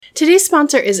Today's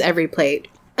sponsor is EveryPlate.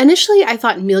 Initially, I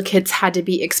thought meal kits had to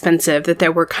be expensive, that they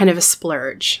were kind of a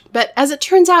splurge. But as it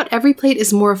turns out, EveryPlate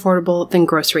is more affordable than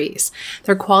groceries.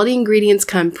 Their quality ingredients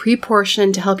come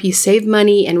pre-portioned to help you save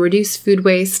money and reduce food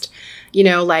waste. You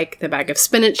know, like the bag of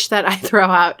spinach that I throw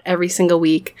out every single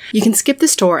week. You can skip the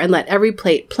store and let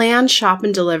EveryPlate plan, shop,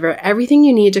 and deliver everything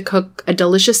you need to cook a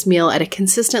delicious meal at a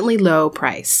consistently low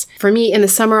price. For me, in the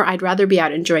summer, I'd rather be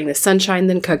out enjoying the sunshine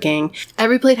than cooking.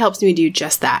 EveryPlate helps me do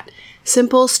just that.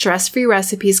 Simple, stress-free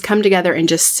recipes come together in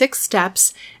just 6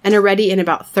 steps and are ready in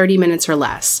about 30 minutes or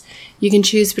less. You can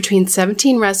choose between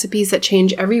 17 recipes that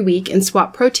change every week and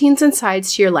swap proteins and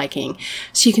sides to your liking,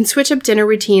 so you can switch up dinner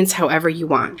routines however you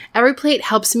want. EveryPlate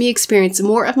helps me experience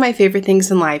more of my favorite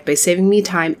things in life by saving me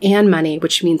time and money,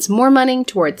 which means more money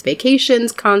towards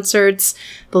vacations, concerts,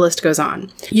 the list goes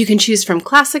on. You can choose from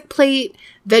classic plate,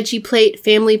 veggie plate,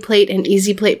 family plate, and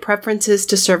easy plate preferences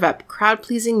to serve up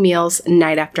crowd-pleasing meals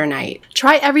night after night.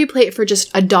 Try EveryPlate for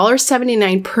just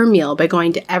 $1.79 per meal by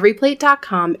going to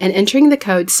everyplate.com and entering the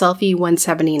code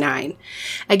SELFIE179.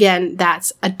 Again,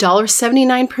 that's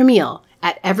 $1.79 per meal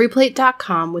at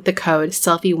everyplate.com with the code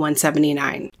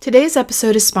SELFIE179. Today's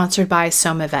episode is sponsored by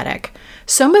Somavedic.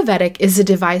 Somavedic is a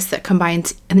device that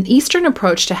combines an Eastern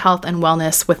approach to health and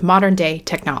wellness with modern-day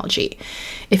technology.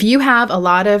 If you have a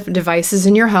lot of devices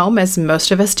in your home, as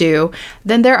most of us do,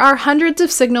 then there are hundreds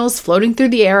of signals floating through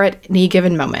the air at any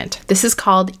given moment. This is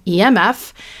called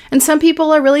EMF, and some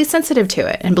people are really sensitive to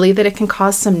it and believe that it can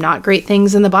cause some not great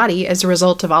things in the body as a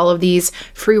result of all of these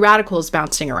free radicals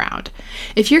bouncing around.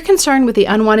 If you're concerned with the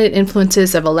unwanted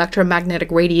influences of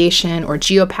electromagnetic radiation or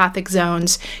geopathic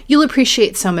zones, you'll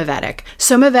appreciate Somavedic.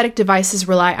 Somavedic devices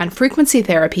rely on frequency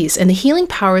therapies and the healing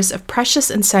powers of precious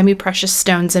and semi-precious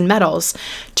stones and metals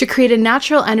to create a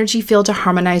natural energy field to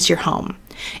harmonize your home.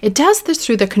 It does this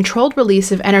through the controlled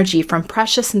release of energy from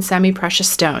precious and semi-precious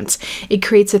stones. It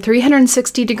creates a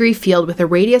 360-degree field with a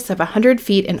radius of 100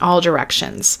 feet in all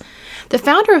directions. The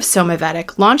founder of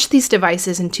Somavedic launched these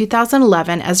devices in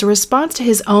 2011 as a response to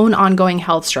his own ongoing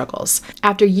health struggles.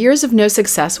 After years of no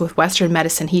success with Western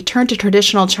medicine, he turned to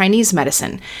traditional Chinese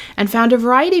medicine and found a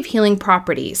variety of healing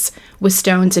properties with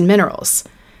stones and minerals.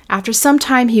 After some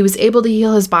time, he was able to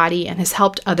heal his body and has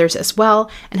helped others as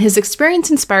well, and his experience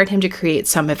inspired him to create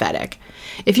Somavedic.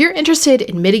 If you're interested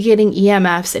in mitigating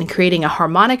EMFs and creating a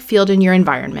harmonic field in your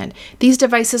environment, these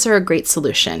devices are a great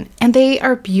solution, and they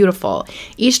are beautiful.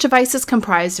 Each device is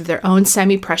comprised of their own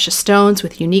semi-precious stones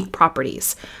with unique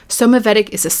properties. Somavedic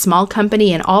is a small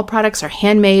company, and all products are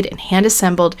handmade and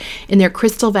hand-assembled in the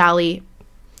Crystal Valley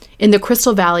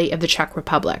of the Czech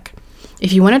Republic.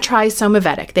 If you want to try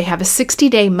Somavedic, they have a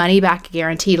 60-day money-back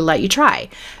guarantee to let you try.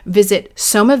 Visit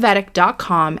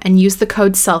somavedic.com and use the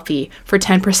code SELFIE for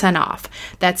 10% off.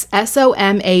 That's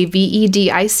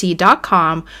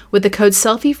SOMAVEDIC.com with the code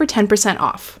SELFIE for 10%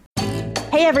 off.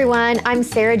 Hey everyone, I'm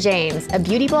Sarah James, a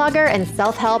beauty blogger and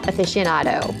self-help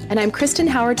aficionado. And I'm Kristen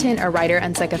Howerton, a writer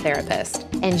and psychotherapist.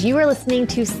 And you are listening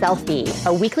to Selfie,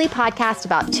 a weekly podcast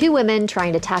about 2 women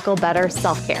trying to tackle better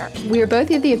self-care. We are both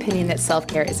of the opinion that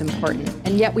self-care is important,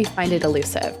 and yet we find it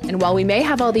elusive. And while we may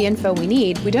have all the info we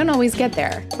need, we don't always get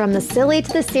there. From the silly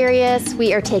to the serious,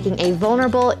 we are taking a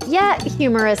vulnerable yet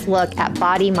humorous look at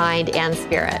body, mind, and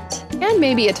spirit. And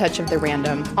maybe a touch of the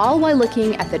random, all while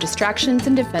looking at the distractions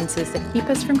and defenses that keep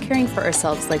us from caring for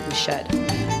ourselves like we should.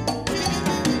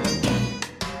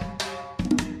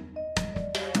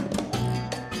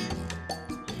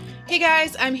 Hey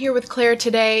guys, I'm here with Claire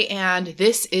today, and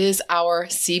this is our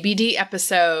CBD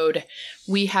episode.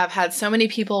 We have had so many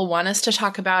people want us to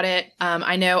talk about it.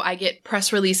 I know I get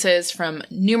press releases from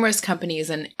numerous companies,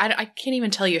 and I can't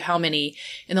even tell you how many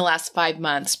in the last 5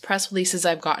 months press releases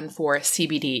I've gotten for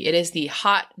CBD. It is the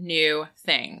hot new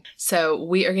thing. So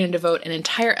we are going to devote an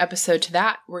entire episode to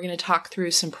that. We're going to talk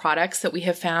through some products that we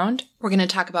have found. We're going to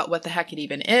talk about what the heck it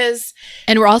even is.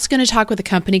 And we're also going to talk with a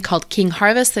company called King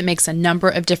Harvest that makes a number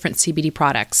of different CBD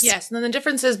products. Yes, and then the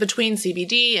differences between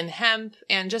CBD and hemp,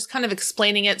 and just kind of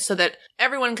explaining it so that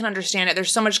everyone can understand it.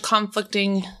 There's so much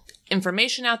conflicting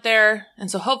information out there, and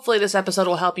so hopefully this episode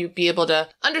will help you be able to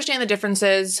understand the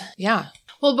differences. Yeah.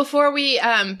 Well, before we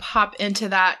pop into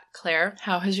that, Claire,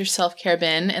 how has your self-care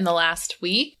been in the last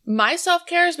week? My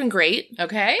self-care has been great.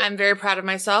 Okay. I'm very proud of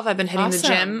myself. I've been hitting the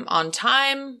gym on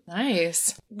time.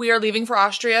 Nice. We are leaving for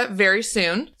Austria very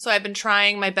soon. So I've been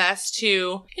trying my best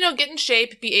to, get in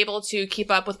shape, be able to keep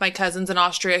up with my cousins in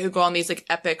Austria who go on these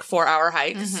epic 4-hour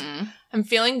hikes. Mm-hmm. I'm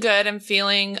feeling good. I'm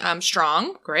feeling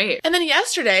strong. Great. And then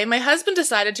yesterday, my husband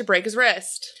decided to break his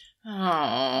wrist.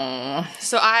 Oh.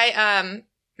 So I,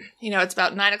 it's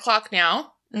about 9 o'clock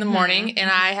now. in the morning, and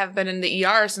I have been in the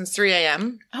ER since 3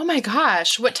 a.m. Oh my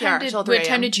gosh. What time till 3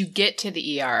 a.m. did you get to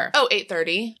the ER? Oh,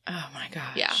 8:30. Oh my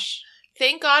gosh. Yeah.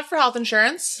 Thank God for health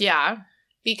insurance. Yeah.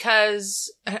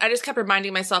 Because I just kept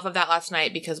reminding myself of that last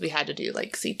night because we had to do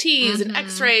like CTs and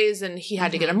x-rays and he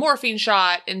had to get a morphine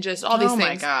shot and just all these things. Oh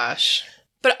my gosh.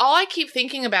 But all I keep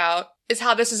thinking about is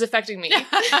how this is affecting me.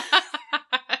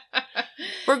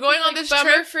 We're going on this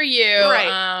bummer trip. for you.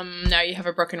 Right. Now you have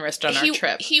a broken wrist on our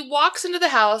trip. He walks into the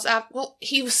house.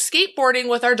 He was skateboarding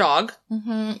with our dog.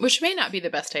 Which may not be the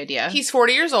best idea. He's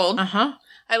 40 years old. Uh-huh.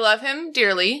 I love him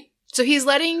dearly. So he's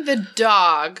letting the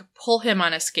dog pull him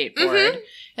on a skateboard.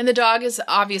 And the dog is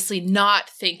obviously not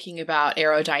thinking about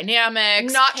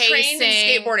aerodynamics, not pacing, trained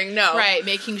in skateboarding, no. Right,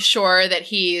 making sure that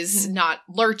he's not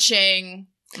lurching.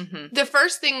 The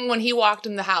first thing when he walked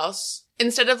in the house,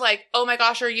 instead of like, oh my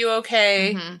gosh, are you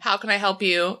okay? How can I help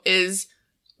you? Is,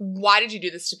 why did you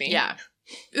do this to me? Yeah.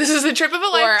 This is the trip of a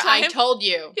lifetime. Or I told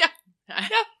you. Yeah.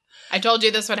 I told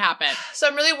you this would happen. So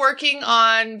I'm really working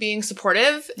on being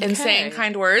supportive and saying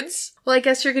kind words. Well, I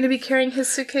guess you're going to be carrying his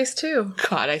suitcase too.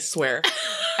 God, I swear.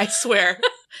 I swear.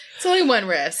 It's only one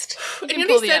wrist. And you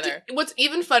know what he said? What's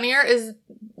even funnier is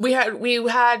we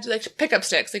had like pickup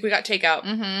sticks. Like we got takeout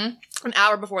an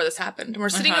hour before this happened. And we're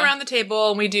sitting around the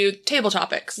table and we do table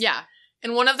topics. Yeah.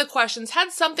 And one of the questions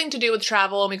had something to do with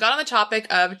travel, and we got on the topic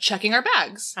of checking our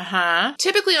bags.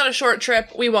 Typically on a short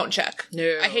trip, we won't check.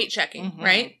 No. I hate checking,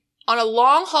 right? On a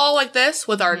long haul like this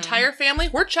with our entire family,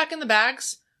 we're checking the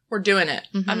bags. We're doing it.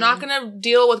 I'm not going to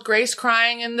deal with Grace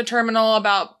crying in the terminal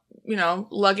about,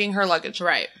 lugging her luggage.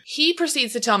 Right. He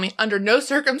proceeds to tell me, under no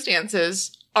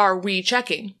circumstances are we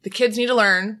checking. The kids need to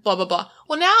learn, blah, blah, blah.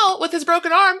 Well, now, with his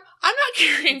broken arm, I'm not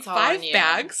carrying 5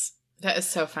 bags. That is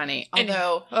so funny.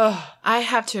 Although, I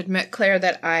have to admit, Claire,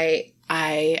 that I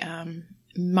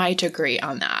might agree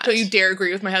on that. Don't you dare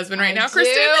agree with my husband right now,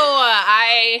 Kristen.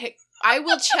 I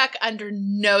will check under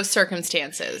no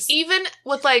circumstances. Even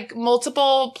with like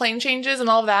multiple plane changes and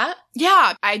all of that?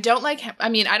 Yeah. I don't like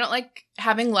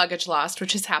having luggage lost,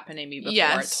 which has happened to me before.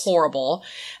 Yes. It's horrible.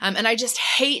 And I just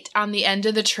hate on the end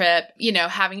of the trip,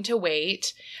 having to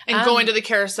wait. And going to the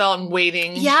carousel and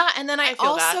waiting. Yeah. And then I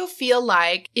also feel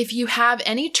like if you have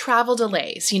any travel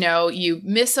delays, you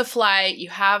miss a flight, you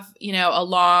have,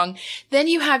 then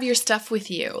you have your stuff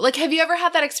with you. Like, have you ever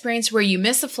had that experience where you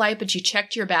miss a flight, but you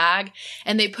checked your bag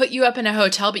and they put you up in a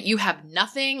hotel, but you have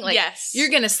nothing? Like, yes. You're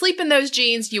going to sleep in those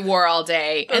jeans you wore all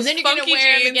day. Those and then you're going to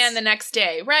wear jeans. them again the next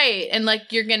day. Right. And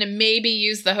like, you're going to maybe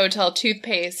use the hotel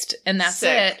toothpaste and that's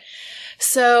it.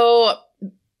 So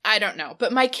I don't know.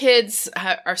 But my kids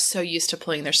are so used to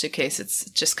pulling their suitcase. It's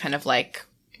just kind of like,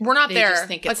 we're not there. Just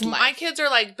think it's like my kids are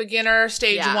like beginner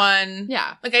stage 1.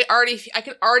 Yeah. Like I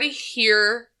can already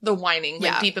hear the whining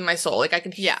like deep in my soul. Like I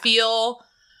can feel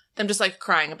them just like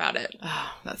crying about it.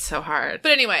 Oh, that's so hard.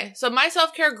 But anyway, so my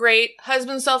self-care, great.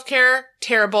 Husband's self-care,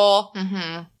 terrible.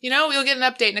 We'll get an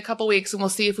update in a couple weeks and we'll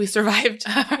see if we survived.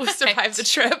 We survived the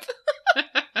trip.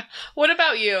 What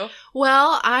about you?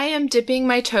 Well, I am dipping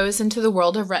my toes into the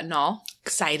world of retinol.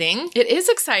 Exciting. It is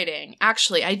exciting.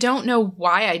 Actually, I don't know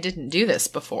why I didn't do this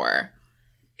before.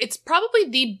 It's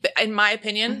probably in my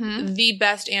opinion, the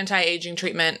best anti-aging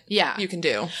treatment you can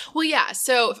do. Well, yeah.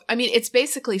 So, I mean, it's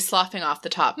basically sloughing off the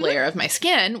top layer of my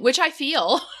skin, which I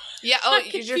feel. Yeah. Oh,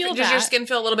 does your skin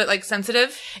feel a little bit like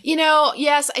sensitive?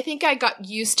 Yes, I think I got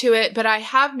used to it, but I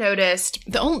have noticed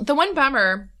the one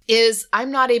bummer is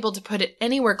I'm not able to put it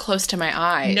anywhere close to my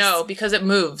eyes. No, because it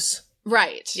moves.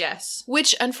 Right. Yes.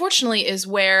 Which unfortunately is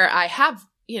where I have,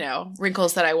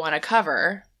 wrinkles that I want to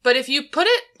cover. But if you put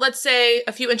it, let's say,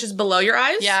 a few inches below your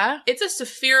eyes, it's a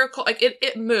spherical, like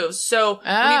it moves. So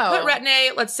when you put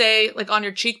Retin-A, let's say, like on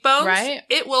your cheekbones,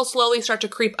 it will slowly start to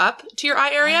creep up to your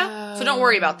eye area. So don't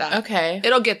worry about that. Okay.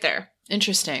 It'll get there.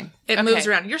 Interesting. It moves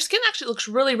around. Your skin actually looks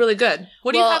really, really good.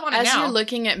 What do you have on it now? As you're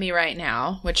looking at me right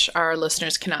now, which our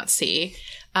listeners cannot see,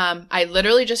 I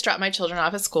literally just dropped my children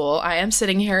off at school. I am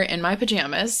sitting here in my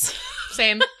pajamas.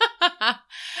 Same.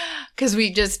 Because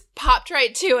we just popped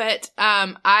right to it.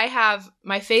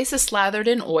 My face is slathered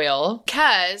in oil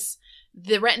because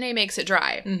the Retin-A makes it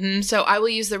dry. So I will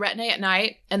use the Retin-A at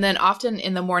night, and then often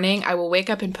in the morning, I will wake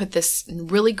up and put this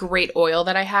really great oil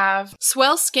that I have.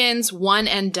 Swell Skin's One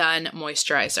and Done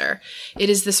Moisturizer. It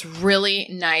is this really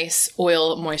nice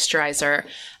oil moisturizer.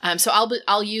 So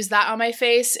I'll use that on my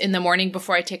face in the morning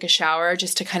before I take a shower,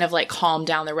 just to kind of like calm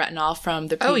down the retinol from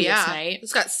the previous night.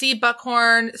 It's got sea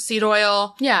buckhorn, seed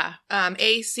oil. Yeah.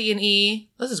 A, C, and E.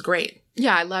 This is great.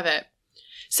 Yeah, I love it.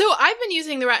 So I've been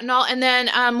using the retinol, and then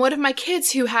one of my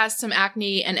kids who has some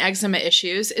acne and eczema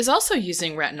issues is also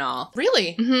using retinol.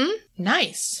 Really?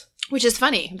 Nice. Which is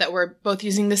funny that we're both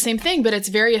using the same thing, but it's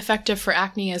very effective for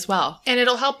acne as well. And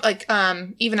it'll help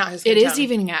even out his skin It tone. is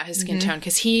evening out his skin tone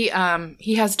because he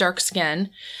has dark skin.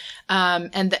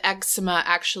 And the eczema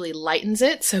actually lightens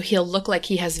it, so he'll look like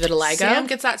he has vitiligo. Sam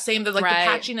gets that same, the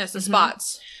patchiness, the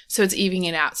spots. So it's evening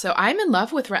it out. So I'm in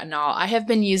love with retinol. I have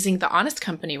been using the Honest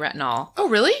Company retinol. Oh,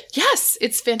 really? Yes,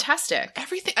 it's fantastic.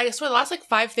 Everything. I swear the last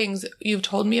 5 things you've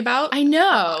told me about I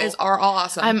know. are all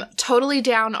awesome. I'm totally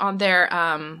down on their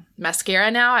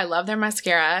mascara now. I love their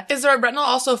mascara. Is their retinol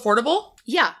also affordable?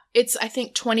 Yeah, it's I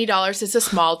think $20. It's a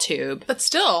small tube. But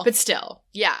still.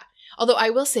 Yeah. Although I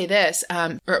will say this,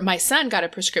 my son got a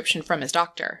prescription from his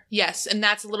doctor. Yes, and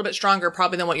that's a little bit stronger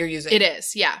probably than what you're using. It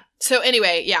is, yeah. So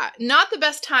anyway, yeah, not the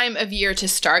best time of year to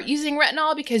start using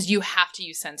retinol because you have to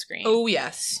use sunscreen. Oh,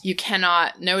 yes. You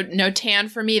cannot, no tan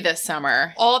for me this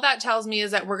summer. All that tells me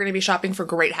is that we're going to be shopping for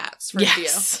great hats for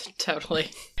Yes, totally.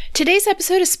 Today's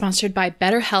episode is sponsored by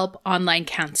BetterHelp Online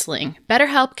Counseling.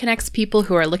 BetterHelp connects people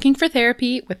who are looking for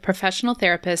therapy with professional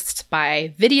therapists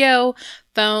by video,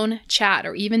 phone, chat,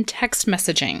 or even text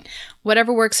messaging.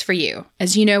 Whatever works for you.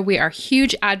 As you know, we are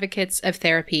huge advocates of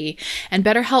therapy, and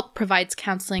BetterHelp provides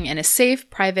counseling in a safe,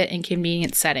 private, and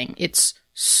convenient setting. It's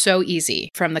so easy.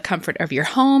 From the comfort of your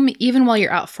home, even while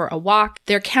you're out for a walk,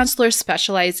 their counselors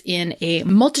specialize in a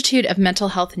multitude of mental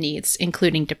health needs,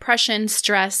 including depression,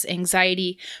 stress,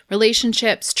 anxiety,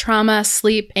 relationships, trauma,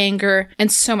 sleep, anger, and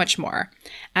so much more.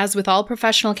 As with all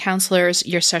professional counselors,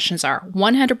 your sessions are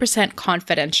 100%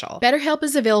 confidential. BetterHelp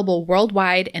is available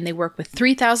worldwide, and they work with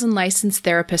 3,000 licensed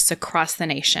therapists across the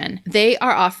nation. They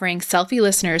are offering Selfie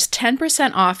listeners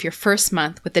 10% off your first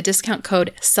month with the discount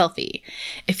code SELFIE.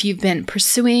 If you've been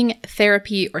pursuing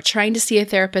therapy or trying to see a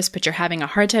therapist, but you're having a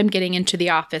hard time getting into the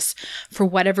office for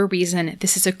whatever reason,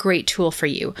 this is a great tool for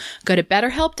you. Go to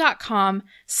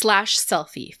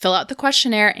betterhelp.com/selfie, fill out the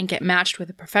questionnaire, and get matched with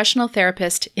a professional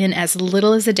therapist in as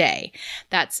little as a day.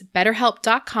 That's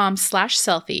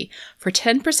betterhelp.com/selfie for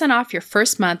 10% off your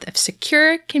first month of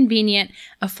secure, convenient,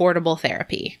 affordable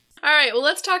therapy. All right, well,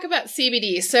 let's talk about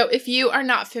CBD. So if you are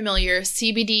not familiar,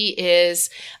 CBD is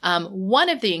one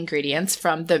of the ingredients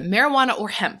from the marijuana or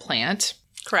hemp plant.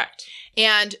 Correct.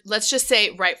 And let's just say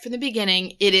right from the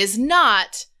beginning, it is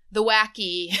not the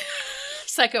wacky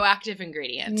psychoactive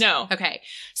ingredient. No. Okay.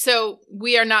 So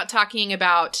we are not talking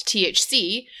about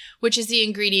THC, which is the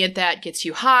ingredient that gets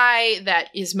you high, that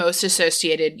is most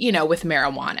associated, with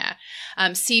marijuana.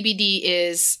 CBD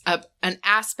is an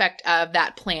aspect of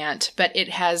that plant, but it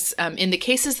has, in the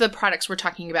cases of the products we're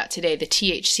talking about today, the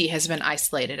THC has been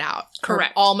isolated out.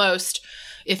 Correct. Almost,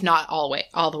 if not all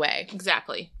the way.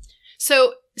 Exactly.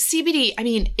 So CBD,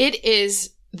 it is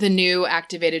the new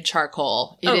activated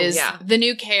charcoal. It is the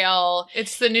new kale.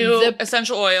 It's the new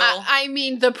essential oil.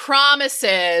 The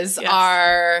promises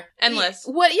are endless.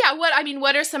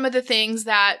 What are some of the things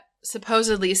that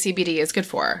supposedly CBD is good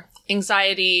for?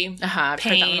 Anxiety, I've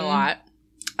heard that one a lot.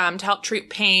 To help treat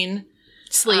pain,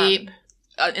 sleep,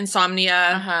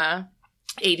 insomnia,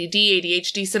 ADD,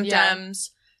 ADHD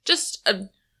symptoms, just a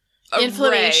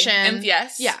inflammation. Array.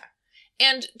 Yes. Yeah.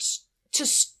 And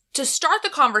to start the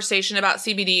conversation about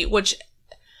CBD, which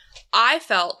I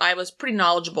felt I was pretty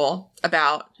knowledgeable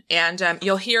about, and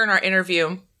you'll hear in our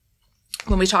interview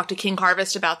when we talked to King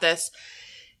Harvest about this,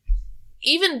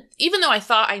 even though I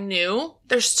thought I knew,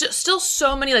 there's still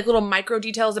so many little micro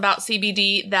details about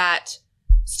CBD that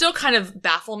still kind of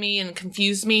baffle me and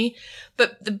confuse me.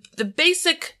 But the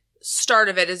basic start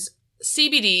of it is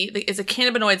CBD is a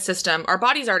cannabinoid system. Our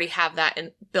bodies already have that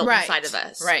built inside of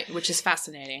us. Right, which is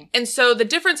fascinating. And so the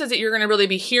differences that you're going to really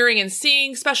be hearing and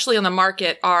seeing, especially on the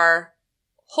market, are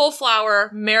whole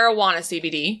flower marijuana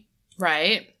CBD.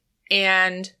 Right.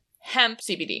 And hemp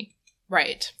CBD.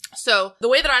 Right. So the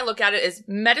way that I look at it is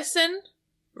medicine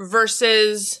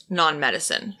versus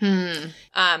non-medicine.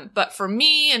 But for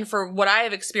me and for what I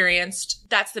have experienced,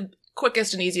 that's the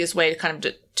quickest and easiest way to kind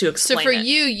of to explain it. So for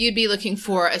you, you'd be looking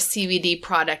for a CBD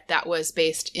product that was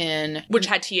based in... Which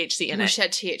had THC in it. Which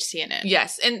had THC in it.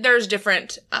 Yes. And there's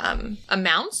different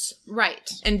amounts. Right.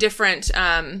 And different,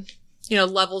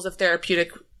 levels of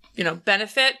therapeutic,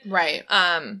 benefit. Right.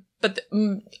 But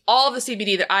all of the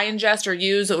CBD that I ingest or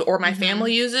use or my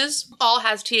family uses all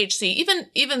has THC,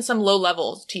 even some low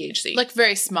level THC. Like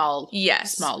very small.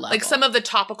 Yes. Small level. Like some of the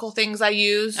topical things I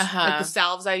use, like the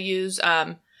salves I use,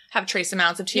 have trace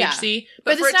amounts of THC. Yeah.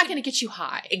 But it's not going to get you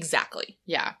high. Exactly.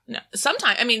 Yeah. No.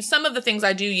 Sometimes, some of the things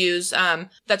I do use,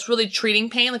 that's really treating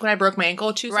pain, like when I broke my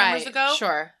ankle 2 summers ago.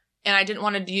 Sure. And I didn't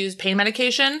want to use pain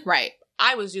medication. Right.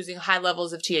 I was using high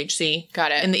levels of THC.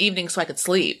 Got it. In the evening so I could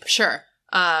sleep. Sure.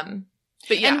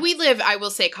 But yeah. And we live, I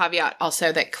will say caveat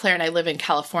also that Claire and I live in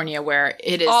California where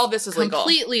it is all this is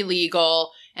completely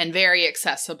legal and very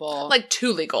accessible. Like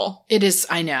too legal. It is,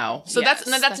 I know. So yes.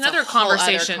 that's another a whole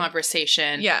conversation. Other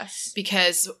conversation. Yes.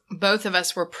 Because both of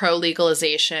us were pro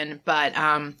legalization, but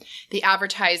the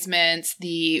advertisements,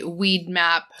 the weed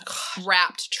map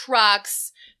wrapped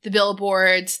trucks, the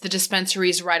billboards, the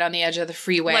dispensaries right on the edge of the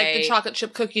freeway. Like the chocolate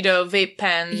chip cookie dough vape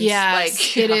pens.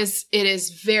 Yes. It is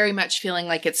very much feeling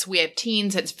like we have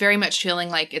teens. It's very much feeling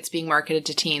like it's being marketed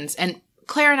to teens. And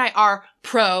Claire and I are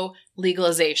pro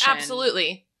legalization.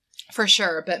 Absolutely. For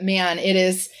sure. But man, it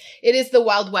is the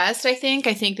Wild West, I think.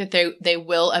 I think that they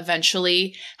will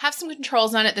eventually have some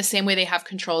controls on it the same way they have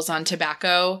controls on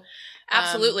tobacco.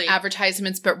 Absolutely.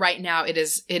 Advertisements. But right now it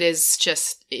is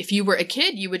just, if you were a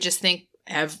kid, you would just think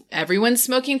everyone's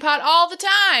smoking pot all the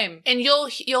time. And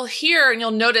you'll hear and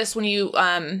you'll notice when you,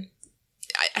 I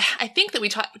think that we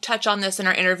touch on this in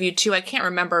our interview too. I can't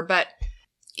remember, but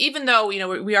even though,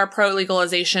 we are pro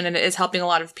legalization and it is helping a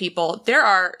lot of people, there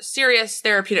are serious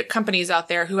therapeutic companies out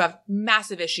there who have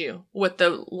massive issue with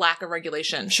the lack of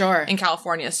regulation. Sure. In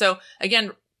California. So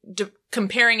again,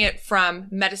 comparing it from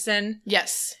medicine.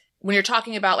 Yes. When you're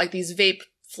talking about like these vape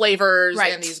flavors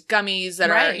and these gummies that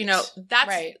are, that's,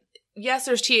 right. Yes,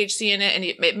 there's THC in it and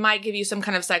it might give you some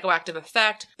kind of psychoactive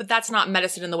effect, but that's not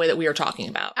medicine in the way that we are talking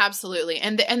about. Absolutely.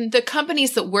 And the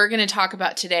companies that we're going to talk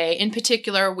about today, in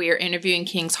particular, we are interviewing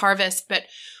King's Harvest, but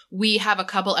we have a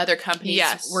couple other companies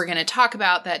we're going to talk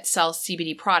about that sell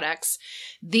CBD products.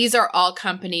 These are all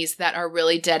companies that are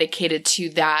really dedicated to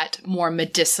that more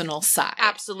medicinal side.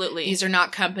 Absolutely. These are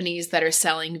not companies that are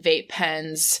selling vape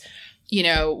pens,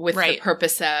 with the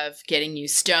purpose of getting you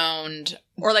stoned.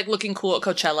 Or like looking cool at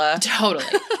Coachella. Totally.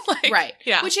 Right.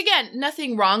 Yeah. Which again,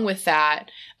 nothing wrong with that.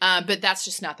 But that's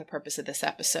just not the purpose of this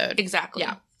episode. Exactly.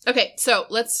 Yeah. Okay. So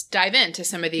let's dive into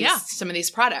some of these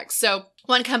products. So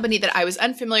one company that I was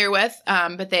unfamiliar with,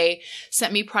 but they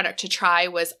sent me product to try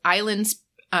was Islands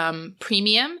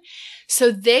Premium.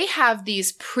 So they have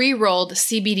these pre-rolled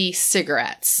CBD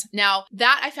cigarettes. Now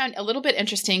that I found a little bit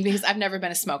interesting because I've never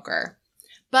been a smoker.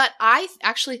 But I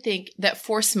actually think that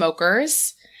for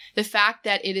smokers, the fact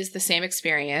that it is the same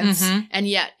experience and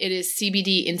yet it is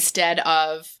CBD instead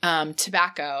of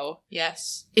tobacco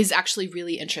is actually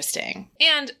really interesting.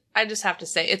 And I just have to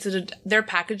say, their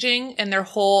packaging and their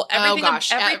whole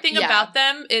everything about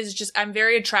them is just, I'm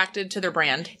very attracted to their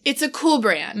brand. It's a cool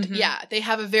brand. Mm-hmm. Yeah. They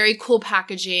have a very cool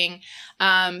packaging.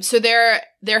 So they're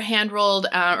hand-rolled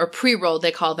or pre-rolled,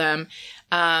 they call them.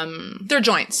 They're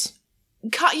joints.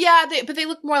 Yeah, but they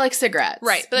look more like cigarettes.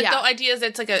 Right. But the idea is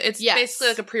it's basically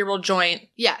like a pre-rolled joint.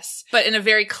 Yes. But in a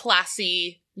very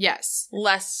classy. Yes.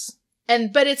 Less.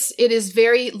 But it is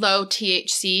very low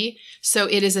THC. So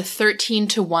it is a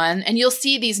 13-1. And you'll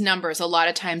see these numbers a lot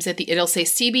of times it'll say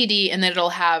CBD and then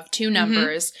it'll have two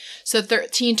numbers. So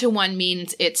 13-1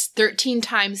 means it's 13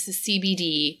 times the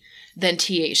CBD than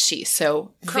THC.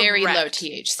 So very low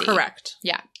THC. Correct.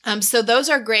 Yeah. So those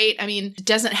are great. I mean, it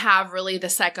doesn't have really the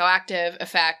psychoactive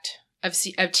effect of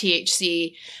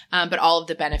THC, but all of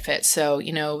the benefits. So,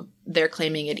 they're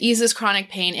claiming it eases chronic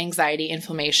pain, anxiety,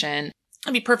 inflammation.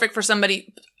 It'd be perfect for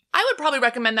somebody. I would probably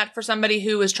recommend that for somebody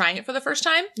who is trying it for the first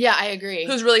time. Yeah, I agree.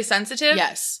 Who's really sensitive.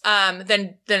 Yes.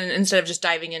 Then instead of just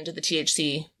diving into the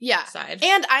THC side.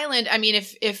 And Island, I mean,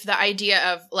 if the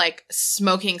idea of like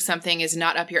smoking something is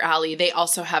not up your alley, they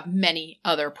also have many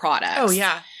other products. Oh,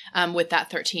 yeah. With that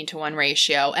 13-1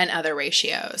 ratio and other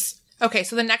ratios. Okay,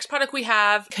 so the next product we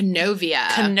have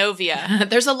Canovia.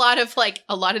 There's a lot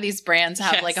of these brands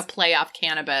have like a play off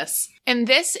cannabis. And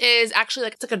this is actually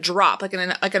it's like a drop, like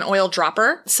an oil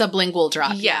dropper. Sublingual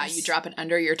drop. Yes. Yeah, you drop it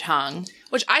under your tongue.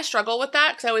 Which I struggle with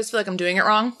that because I always feel like I'm doing it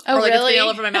wrong. Oh, or like really? It's getting all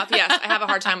over my mouth. Yes, I have a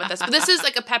hard time with this. But this is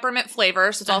like a peppermint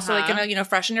flavor, so it's also like gonna,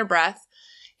 freshen your breath.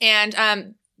 And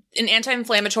an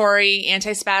anti-inflammatory,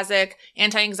 anti-spastic,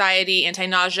 anti-anxiety,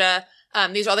 anti-nausea.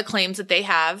 These are all the claims that they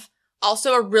have.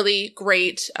 Also a really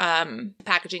great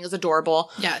packaging is adorable.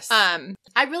 Yes.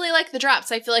 I really like the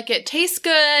drops. I feel like it tastes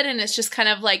good and it's just kind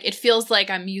of like, it feels like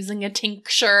I'm using a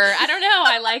tincture. I don't know.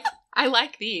 I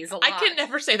like these a lot. I can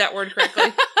never say that word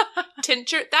correctly.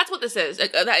 Tincture. That's what this is.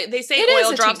 They say it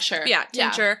oil is drops. Tincture. Yeah,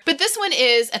 tincture. Yeah. But this one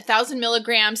is 1,000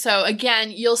 milligrams. So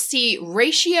again, you'll see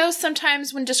ratios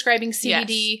sometimes when describing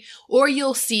CBD, or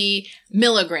you'll see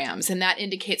milligrams, and that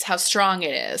indicates how strong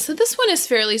it is. So this one is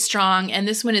fairly strong, and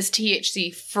this one is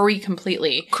THC free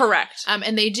completely. Correct.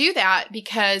 And they do that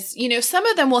because, you know, some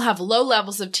of them will have low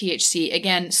levels of THC,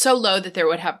 again, so low that there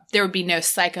would be no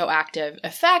psychoactive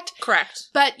effect. Correct.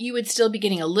 But you would still be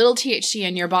getting a little THC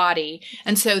in your body.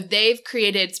 And so they've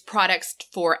created products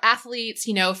for athletes,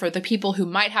 you know, for the people who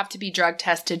might have to be drug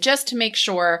tested, just to make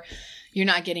sure you're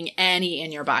not getting any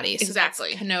in your body. So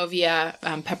exactly.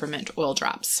 Canovia peppermint oil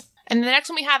drops. And the next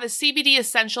one we have is CBD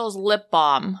Essentials Lip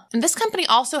Balm. And this company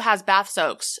also has bath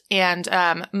soaks and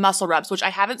muscle rubs, which I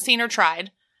haven't seen or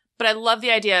tried, but I love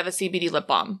the idea of a CBD lip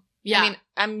balm. Yeah. I mean,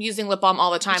 I'm using lip balm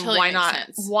all the time. Totally Why makes not?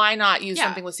 sense. Why not use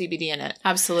something with CBD in it?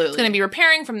 Absolutely. It's going to be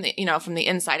repairing from the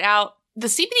inside out. The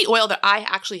CBD oil that I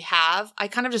actually have, I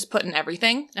kind of just put in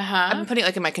everything. I've been putting it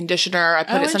like in my conditioner. I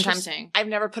put it sometimes. I've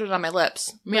never put it on my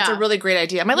lips. It's a really great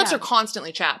idea. My lips are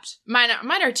constantly chapped. Mine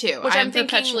are too. Which I'm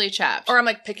perpetually chapped. Or I'm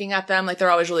like picking at them, like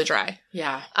they're always really dry.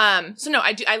 Yeah. So no,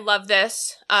 I love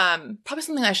this. Probably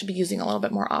something I should be using a little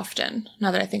bit more often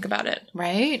now that I think about it.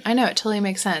 Right? I know, it totally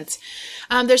makes sense.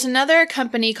 There's another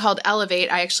company called Elevate.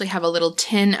 I actually have a little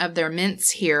tin of their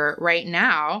mints here right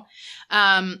now.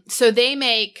 So they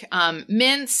make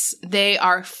mints. They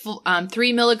are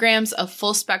 3 milligrams of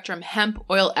full spectrum hemp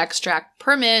oil extract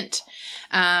per mint.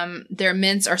 Their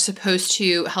mints are supposed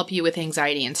to help you with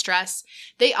anxiety and stress.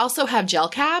 They also have gel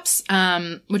caps,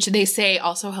 which they say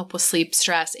also help with sleep,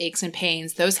 stress, aches, and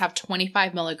pains. Those have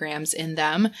 25 milligrams in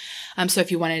them. So if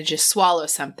you wanted to just swallow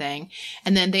something.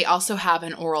 And then they also have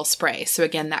an oral spray. So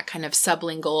again, that kind of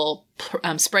sublingual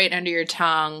spray it under your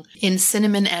tongue in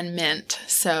cinnamon and mint.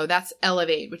 So that's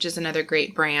Elevate, which is another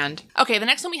great brand. Okay, the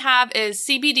next one we have is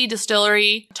CBD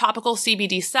Distillery Topical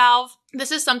CBD Salve.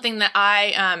 This is something that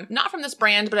I, not from this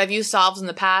brand, but I've used salves in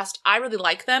the past. I really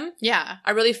like them. Yeah.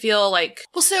 I really feel like...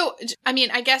 Well, so, I mean,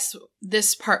 I guess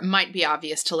this part might be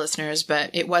obvious to listeners, but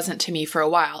it wasn't to me for a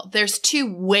while. There's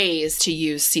 2 ways to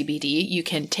use CBD. You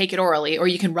can take it orally or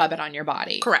you can rub it on your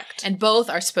body. Correct. And both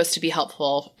are supposed to be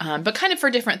helpful, but kind of for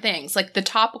different things. Like the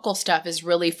topical stuff is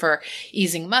really for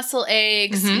easing muscle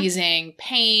aches, easing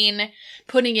pain,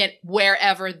 putting it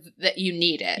wherever that you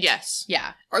need it. Yes.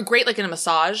 Yeah. Or great like in a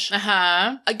massage.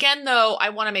 Uh-huh. Again, though, I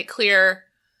want to make clear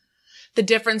the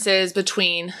differences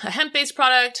between a hemp-based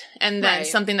product and then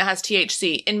something that has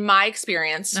THC. In my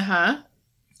experience, I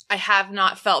have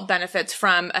not felt benefits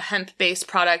from a hemp-based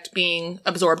product being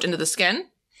absorbed into the skin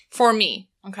for me.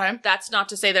 Okay. That's not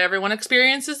to say that everyone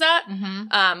experiences that.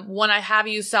 When I have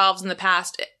used salves in the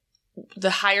past, the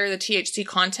higher the THC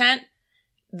content,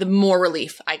 the more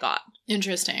relief I got.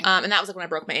 Interesting. And that was like when I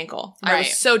broke my ankle. I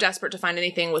was so desperate to find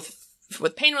anything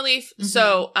with pain relief.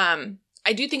 So,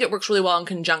 I do think it works really well in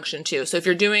conjunction too. So if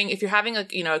you're having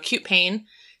acute pain,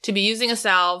 to be using a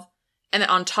salve and then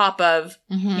on top of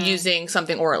using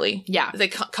something orally. Yeah. It's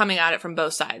like coming at it from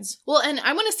both sides. Well, and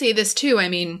I want to say this too. I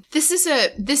mean, this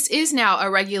is now a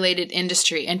regulated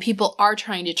industry and people are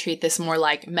trying to treat this more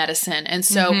like medicine. And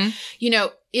so,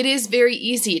 it is very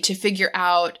easy to figure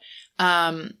out,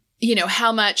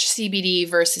 how much CBD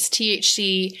versus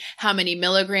THC, how many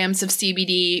milligrams of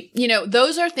CBD,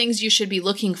 those are things you should be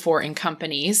looking for in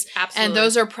companies. Absolutely. And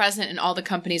those are present in all the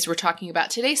companies we're talking about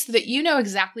today so that you know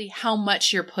exactly how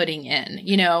much you're putting in.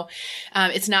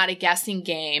 It's not a guessing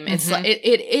game. It's like,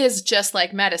 it is just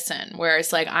like medicine where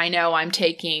it's like, I know I'm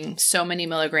taking so many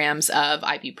milligrams of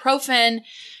ibuprofen.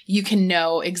 You can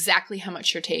know exactly how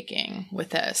much you're taking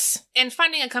with this. And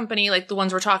finding a company like the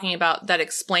ones we're talking about that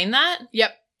explain that.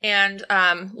 Yep. And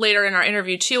later in our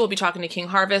interview, too, we'll be talking to King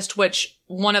Harvest, which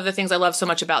one of the things I love so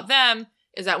much about them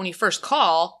is that when you first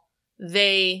call,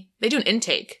 they do an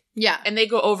intake. Yeah. And they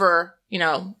go over,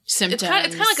 symptoms. It's kind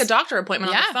of like a doctor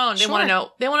appointment on the phone. They want to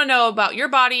know. They want to know about your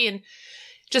body and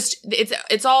just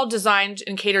it's all designed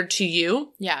and catered to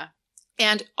you. Yeah.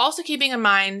 And also keeping in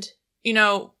mind,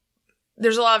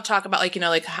 there's a lot of talk about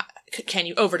can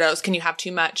you overdose? Can you have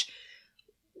too much?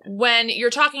 When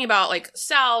you're talking about like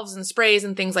salves and sprays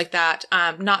and things like that,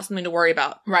 not something to worry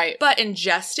about. Right. But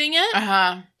ingesting it,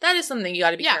 that is something you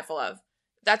got to be careful of.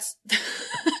 That's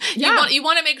you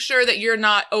want to make sure that you're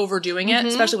not overdoing it,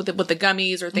 especially with the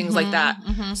gummies or things like that.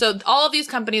 So all of these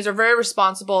companies are very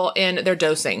responsible in their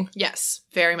dosing. Yes,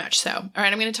 very much so. All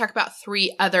right, I'm going to talk about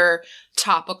 3 other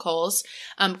topicals.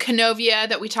 Canovia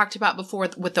that we talked about before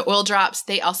with the oil drops.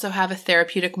 They also have a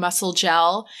therapeutic muscle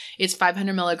gel. It's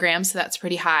 500 milligrams, so that's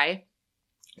pretty high.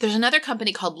 There's another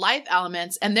company called Life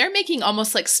Elements, and they're making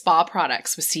almost like spa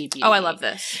products with CBD. Oh, I love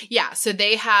this. Yeah, so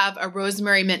they have a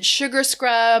rosemary mint sugar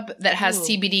scrub that has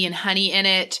CBD and honey in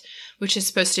it, which is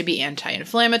supposed to be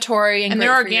anti-inflammatory and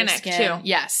they're organic too.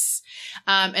 Yes.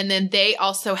 And then they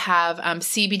also have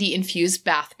CBD infused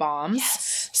bath bombs.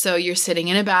 Yes. So you're sitting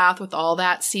in a bath with all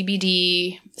that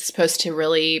CBD. It's supposed to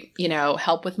really,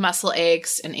 help with muscle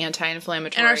aches and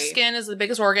anti-inflammatory. And our skin is the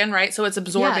biggest organ, right? So it's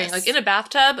absorbing, Yes. like in a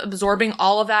bathtub, absorbing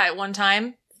all of that at one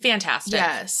time. Fantastic.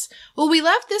 Yes. Well, we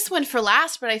left this one for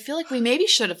last, but I feel like we maybe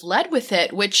should have led with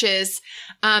it, which is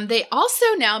they also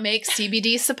now make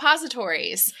CBD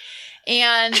suppositories.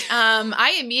 And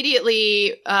I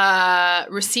immediately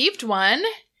received one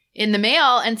in the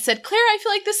mail and said, Claire, I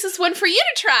feel like this is one for you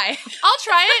to try. I'll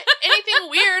try it.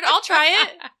 Anything weird, I'll try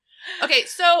it. Okay,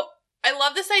 so I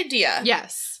love this idea.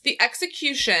 Yes. The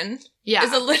execution Yeah.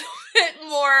 is a little bit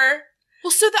more... Well,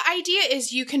 so the idea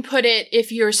is you can put it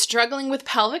if you're struggling with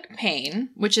pelvic pain,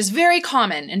 which is very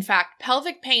common. In fact,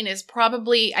 pelvic pain is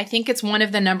probably, I think it's one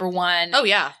of the number one Oh,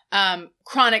 yeah.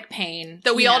 chronic pain.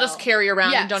 That we all just carry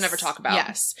around and don't ever talk about.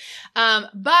 Yes.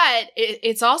 But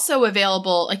it's also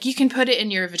available, like you can put it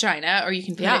in your vagina or you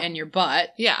can put it in your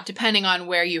butt. Yeah. Depending on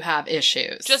where you have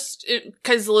issues. Just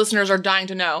because the listeners are dying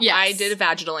to know. Yes. I did it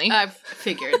vaginally. I've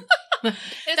figured.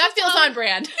 That feels on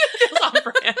brand. Feels on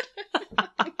brand.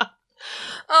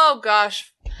 Oh,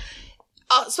 gosh.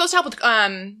 It's supposed to help with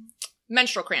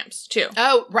menstrual cramps, too.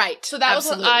 Oh, right. So that was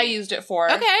what I used it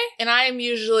for. Okay. And I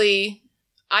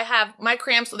have my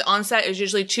cramps, the onset is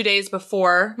usually 2 days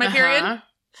before my period.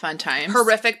 Fun times.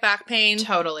 Horrific back pain.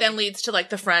 Totally. Then leads to like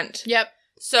the front. Yep.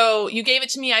 So you gave it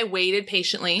to me. I waited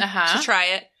patiently to try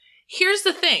it. Here's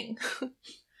the thing.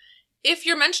 If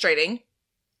you're menstruating,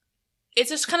 it's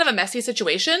just kind of a messy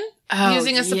situation.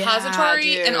 Using a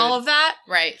suppository and all of that.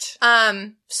 Right.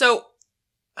 So,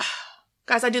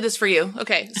 guys, I do this for you.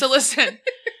 Okay, so listen.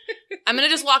 I'm going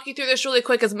to just walk you through this really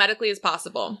quick as medically as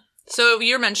possible. So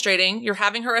you're menstruating, you're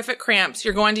having horrific cramps,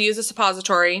 you're going to use a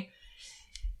suppository.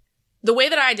 The way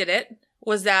that I did it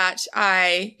was that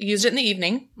I used it in the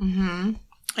evening. Mm-hmm.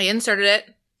 I inserted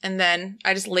it, and then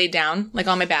I just laid down, like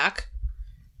on my back.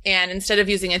 And instead of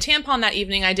using a tampon that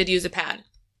evening, I did use a pad.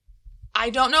 I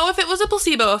don't know if it was a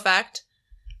placebo effect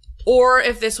or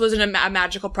if this was a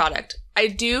magical product. I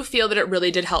do feel that it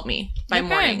really did help me by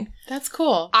morning. That's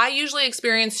cool. I usually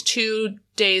experience 2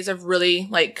 days of really,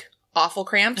 like, awful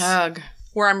cramps. Ugh.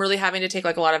 Where I'm really having to take,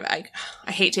 like, a lot of...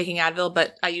 I hate taking Advil,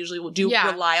 but I usually do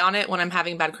rely on it when I'm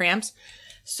having bad cramps.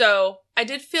 So I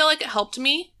did feel like it helped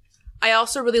me. I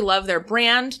also really love their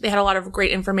brand. They had a lot of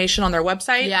great information on their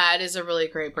website. Yeah, it is a really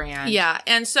great brand. Yeah,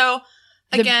 and so...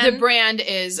 Again, the brand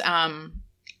is Foria.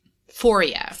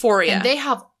 And they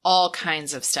have all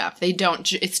kinds of stuff. They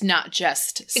don't, it's not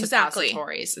just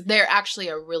suppositories. They're actually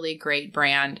a really great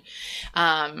brand.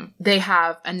 They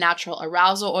have a natural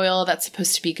arousal oil that's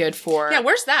supposed to be good for. Yeah,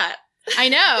 where's that? I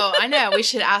know. We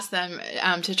should ask them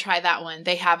to try that one.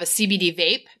 They have a CBD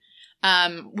vape,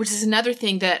 which is another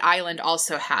thing that Island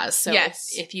also has. So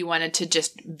if you wanted to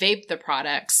just vape the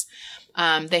products,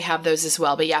 they have those as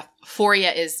well. But yeah,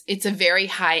 Foria it's a very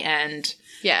high end,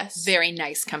 very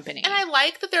nice company. And I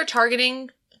like that they're targeting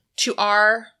to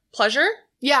our pleasure.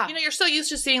 Yeah. You're so used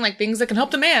to seeing like things that can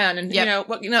help the man and,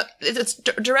 it's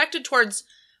directed towards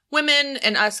women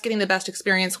and us getting the best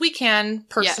experience we can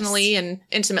personally and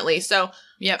intimately. So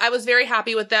I was very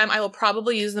happy with them. I will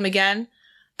probably use them again.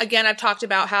 Again, I've talked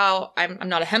about how I'm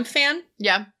not a hemp fan.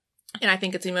 Yeah. And I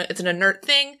think it's an inert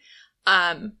thing.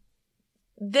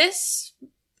 This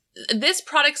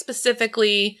product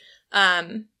specifically,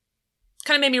 kind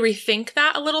of made me rethink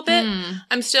that a little bit.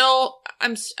 I'm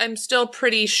still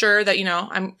pretty sure that,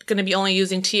 I'm going to be only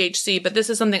using THC, but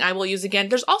this is something I will use again.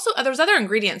 There's other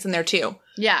ingredients in there too.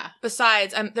 Yeah.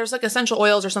 Besides, there's like essential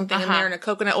oils or something in there and a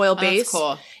coconut oil base. That's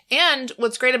cool. And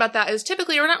what's great about that is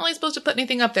typically we're not really supposed to put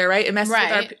anything up there, right? It messes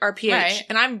with our pH. Right.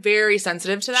 And I'm very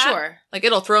sensitive to that. Sure. Like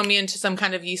it'll throw me into some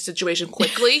kind of yeast situation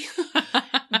quickly.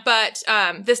 But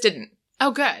this didn't.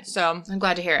 Oh, good. So I'm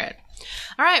glad to hear it.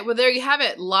 All right. Well, there you have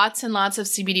it. Lots and lots of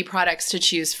CBD products to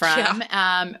choose from.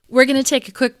 Yeah. We're going to take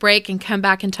a quick break and come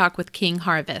back and talk with King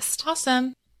Harvest.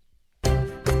 Awesome.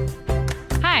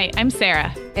 Hi, I'm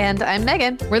Sarah. And I'm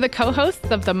Megan. We're the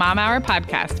co-hosts of the Mom Hour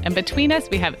podcast, and between us,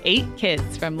 we have 8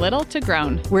 kids from little to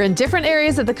grown. We're in different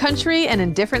areas of the country and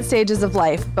in different stages of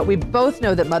life, but we both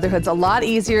know that motherhood's a lot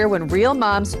easier when real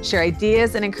moms share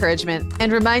ideas and encouragement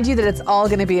and remind you that it's all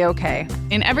going to be okay.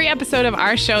 In every episode of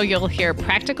our show, you'll hear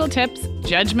practical tips,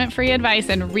 judgment-free advice,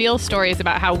 and real stories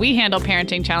about how we handle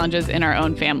parenting challenges in our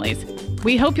own families.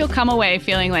 We hope you'll come away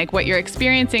feeling like what you're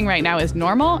experiencing right now is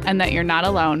normal and that you're not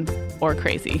alone or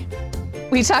crazy.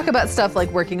 We talk about stuff like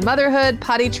working motherhood,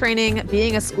 potty training,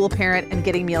 being a school parent, and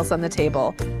getting meals on the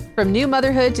table. From new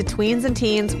motherhood to tweens and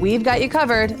teens, we've got you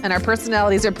covered, and our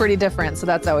personalities are pretty different, so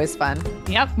that's always fun.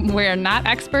 Yep, we're not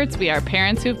experts. We are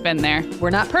parents who've been there. We're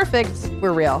not perfect.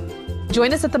 We're real.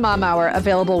 Join us at the Mom Hour,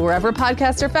 available wherever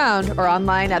podcasts are found or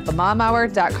online at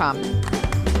themomhour.com.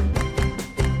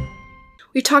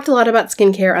 We've talked a lot about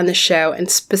skincare on the show,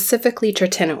 and specifically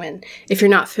tretinoin. If you're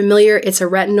not familiar, it's a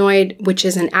retinoid, which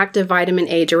is an active vitamin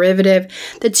A derivative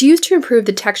that's used to improve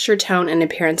the texture, tone, and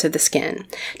appearance of the skin.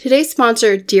 Today's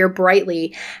sponsor, Dear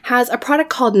Brightly, has a product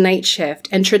called Night Shift,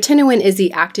 and tretinoin is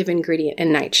the active ingredient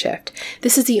in Night Shift.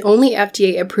 This is the only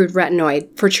FDA-approved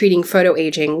retinoid for treating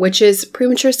photoaging, which is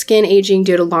premature skin aging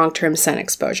due to long-term sun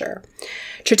exposure.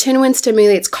 Tretinoin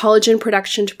stimulates collagen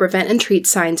production to prevent and treat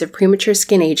signs of premature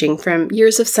skin aging from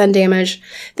years of sun damage,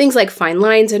 things like fine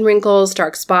lines and wrinkles,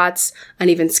 dark spots,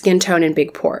 uneven skin tone, and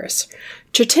big pores.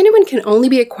 Tretinoin can only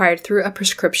be acquired through a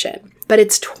prescription, but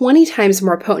it's 20 times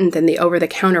more potent than the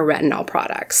over-the-counter retinol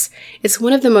products. It's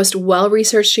one of the most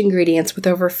well-researched ingredients with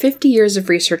over 50 years of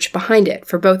research behind it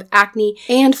for both acne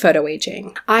and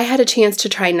photoaging. I had a chance to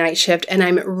try Night Shift, and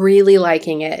I'm really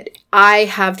liking it. I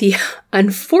have the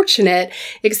unfortunate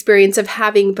experience of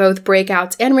having both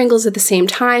breakouts and wrinkles at the same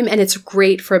time, and it's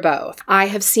great for both. I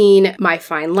have seen my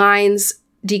fine lines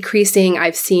decreasing,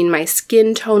 I've seen my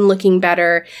skin tone looking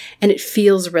better, and it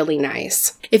feels really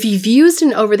nice. If you've used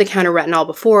an over-the-counter retinol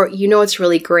before, you know it's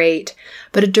really great,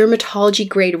 but a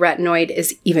dermatology-grade retinoid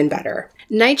is even better.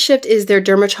 Night Shift is their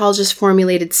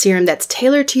dermatologist-formulated serum that's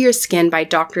tailored to your skin by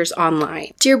doctors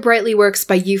online. Dear Brightly works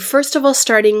by you first of all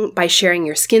starting by sharing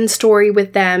your skin story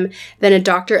with them, then a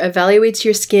doctor evaluates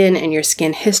your skin and your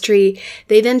skin history.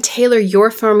 They then tailor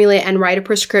your formula and write a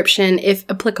prescription if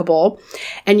applicable,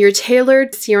 and your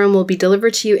tailored serum will be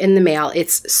delivered to you in the mail.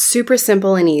 It's super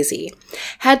simple and easy.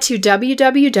 Head to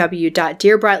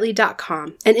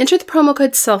www.dearbrightly.com and enter the promo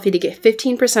code SELFIE to get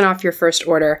 15% off your first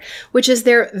order, which is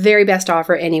their very best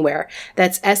offer anywhere.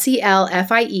 That's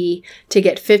SELFIE to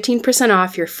get 15%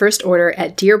 off your first order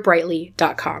at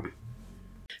dearbrightly.com.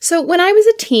 So when I was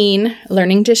a teen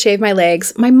learning to shave my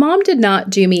legs, my mom did not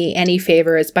do me any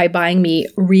favors by buying me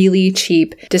really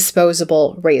cheap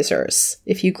disposable razors.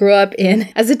 If you grew up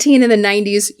as a teen in the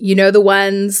 90s, you know the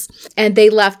ones, and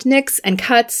they left nicks and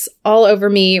cuts all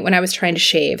over me when I was trying to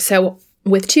shave. So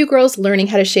with 2 girls learning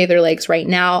how to shave their legs right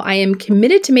now, I am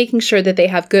committed to making sure that they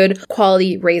have good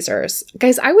quality razors.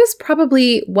 Guys, I was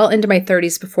probably well into my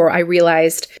 30s before I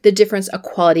realized the difference a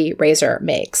quality razor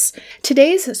makes.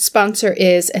 Today's sponsor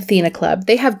is Athena Club.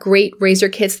 They have great razor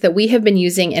kits that we have been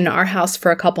using in our house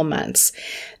for a couple months.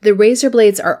 The razor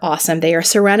blades are awesome. They are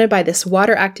surrounded by this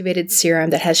water-activated serum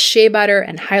that has shea butter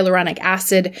and hyaluronic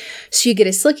acid, so you get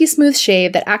a silky smooth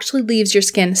shave that actually leaves your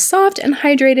skin soft and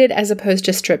hydrated as opposed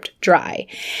to stripped dry.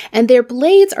 And their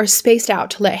blades are spaced out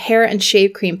to let hair and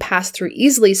shave cream pass through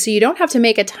easily, so you don't have to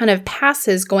make a ton of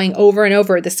passes going over and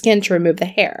over the skin to remove the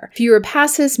hair. Fewer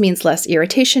passes means less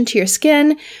irritation to your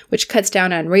skin, which cuts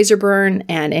down on razor burn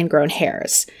and ingrown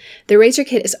hairs. The razor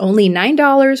kit is only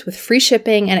 $9 with free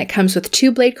shipping, and it comes with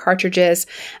 2 blade cartridges,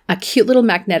 a cute little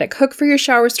magnetic hook for your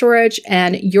shower storage,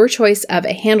 and your choice of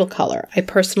a handle color. I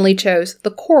personally chose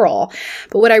the coral,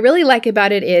 but what I really like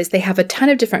about it is they have a ton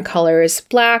of different colors: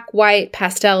 black, white,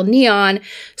 pastel, neon.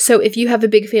 So if you have a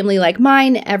big family like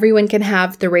mine, everyone can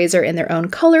have the razor in their own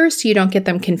color so you don't get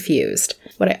them confused.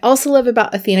 What I also love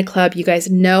about Athena Club, you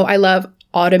guys know I love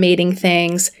automating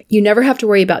things. You never have to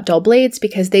worry about dull blades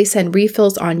because they send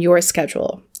refills on your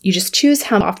schedule. You just choose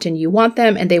how often you want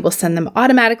them, and they will send them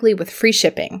automatically with free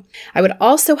shipping. I would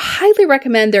also highly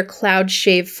recommend their Cloud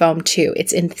Shave Foam too.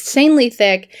 It's insanely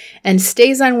thick and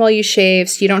stays on while you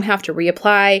shave, so you don't have to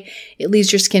reapply. It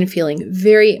leaves your skin feeling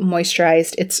very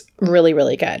moisturized. It's really,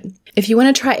 really good. If you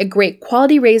want to try a great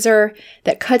quality razor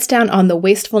that cuts down on the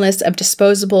wastefulness of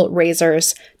disposable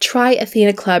razors, try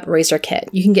Athena Club Razor Kit.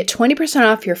 You can get 20%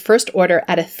 off your first order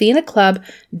at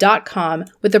athenaclub.com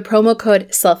with the promo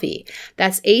code SELFIE.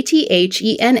 That's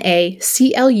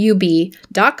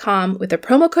ATHENACLUB.com with the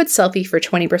promo code SELFIE for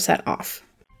 20% off.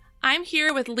 I'm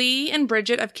here with Lee and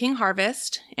Bridget of King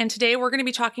Harvest, and today we're going to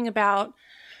be talking about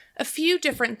a few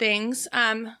different things.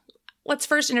 Let's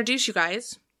first introduce you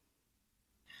guys.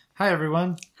 Hi,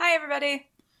 everyone. Hi, everybody.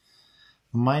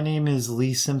 My name is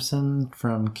Lee Simpson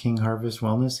from King Harvest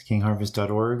Wellness,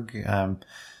 kingharvest.org.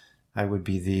 I would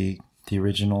be the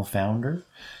original founder.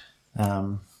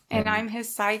 And I'm his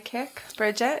sidekick,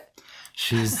 Bridget.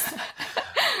 She's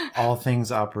all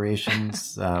things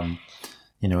operations.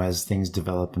 As things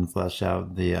develop and flesh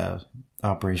out, the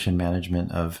operation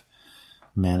management of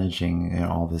managing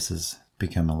all this has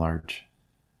become a large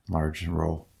large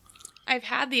role. I've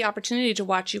had the opportunity to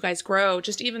watch you guys grow,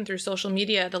 just even through social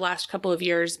media the last couple of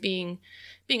years, being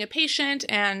a patient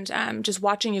and just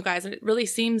watching you guys. And it really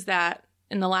seems that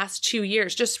in the last 2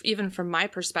 years, just even from my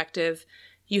perspective,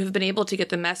 you have been able to get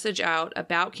the message out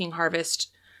about King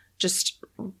Harvest just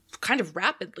kind of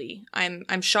rapidly.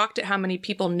 I'm shocked at how many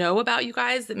people know about you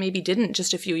guys that maybe didn't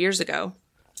just a few years ago.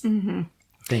 Mm-hmm.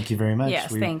 Thank you very much.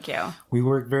 Yes, thank you. We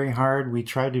worked very hard. We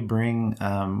tried to bring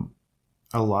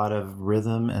a lot of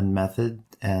rhythm and method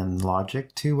and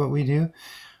logic to what we do.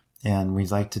 And we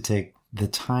like to take the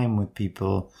time with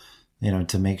people,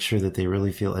 to make sure that they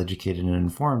really feel educated and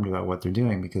informed about what they're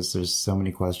doing, because there's so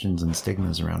many questions and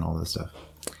stigmas around all this stuff.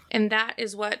 And that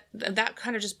is that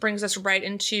kind of just brings us right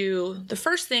into the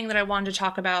first thing that I wanted to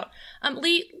talk about.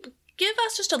 Lee, give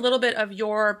us just a little bit of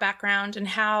your background and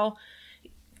how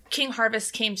King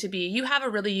Harvest came to be. You have a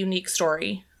really unique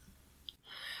story.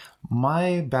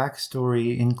 My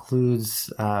backstory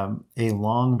includes a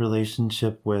long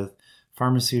relationship with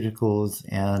pharmaceuticals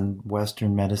and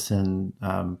Western medicine,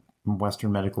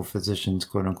 Western medical physicians,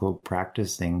 quote unquote,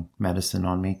 practicing medicine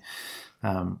on me.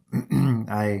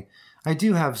 I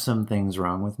do have some things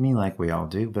wrong with me, like we all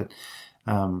do, but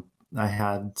I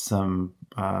had some,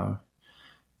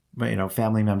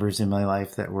 family members in my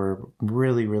life that were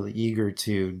really, really eager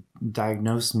to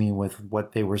diagnose me with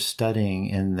what they were studying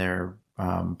in their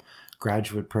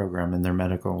graduate program, in their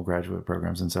medical graduate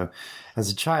programs. And so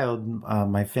as a child,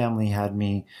 my family had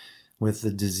me with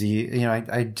the disease.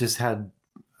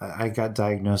 I got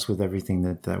diagnosed with everything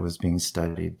that was being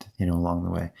studied, along the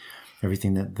way.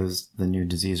 Everything the new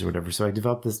disease or whatever. So I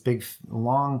developed this big,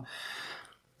 long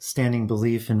standing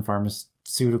belief in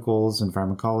pharmaceuticals and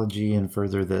pharmacology, and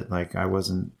further that I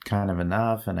wasn't kind of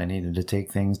enough and I needed to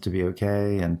take things to be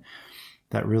okay. And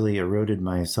that really eroded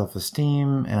my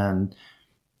self-esteem. And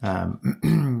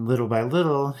little by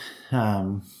little,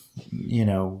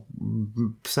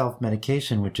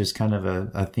 self-medication, which is kind of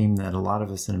a theme that a lot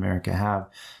of us in America have,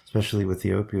 especially with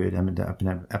the opioid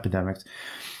epidemics.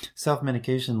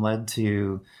 Self-medication led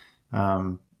to,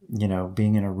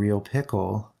 being in a real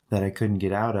pickle that I couldn't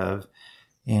get out of.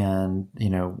 And,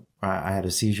 I had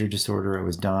a seizure disorder. I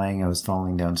was dying. I was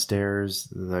falling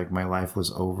downstairs. My life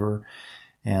was over.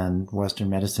 And Western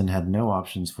medicine had no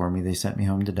options for me. They sent me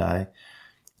home to die.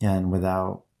 And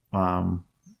without,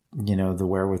 the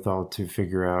wherewithal to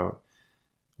figure out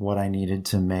what I needed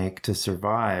to make to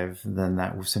survive, then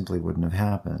that simply wouldn't have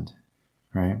happened.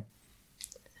 Right.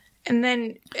 And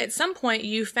then at some point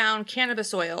you found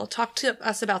cannabis oil. Talk to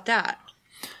us about that.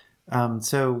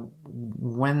 So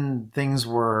when things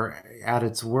were at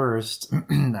its worst,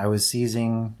 I was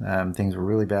seizing, things were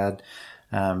really bad.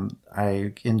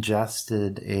 I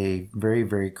ingested a very,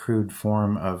 very crude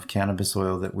form of cannabis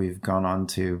oil that we've gone on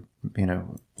to,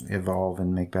 evolve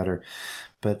and make better.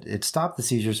 But it stopped the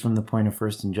seizures from the point of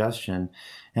first ingestion.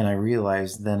 And I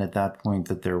realized then at that point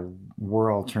that there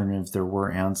were alternatives, there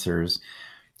were answers.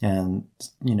 And,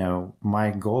 my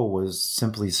goal was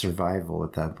simply survival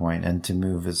at that point, and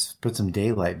to put some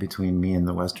daylight between me and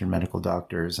the Western medical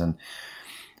doctors. And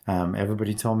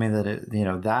everybody told me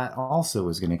that that also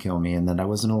was going to kill me, and that I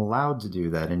wasn't allowed to do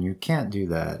that, and you can't do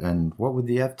that. And what would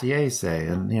the FDA say?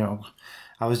 And,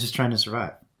 I was just trying to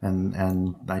survive,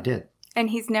 and I did. And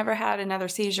he's never had another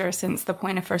seizure since the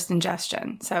point of first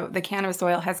ingestion. So the cannabis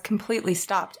oil has completely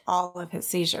stopped all of his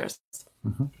seizures.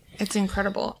 Mm-hmm. It's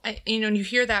incredible. And you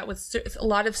hear that with a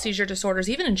lot of seizure disorders,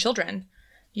 even in children.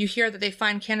 You hear that they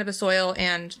find cannabis oil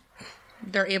and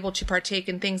they're able to partake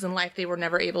in things in life they were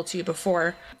never able to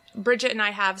before. Bridget and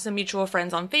I have some mutual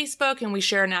friends on Facebook, and we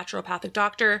share a naturopathic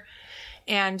doctor.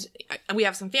 And we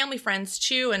have some family friends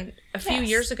too. And a few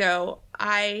years ago,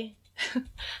 I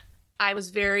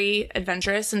was very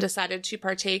adventurous and decided to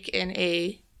partake in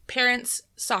a parents'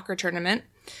 soccer tournament,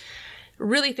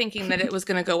 really thinking that it was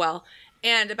going to go well.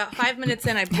 And about 5 minutes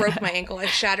in, I broke my ankle. I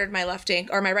shattered my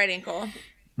my right ankle.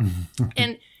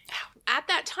 And at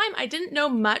that time, I didn't know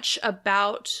much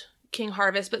about King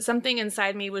Harvest, but something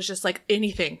inside me was just like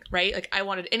anything, right? I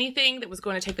wanted anything that was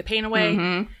going to take the pain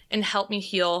away and help me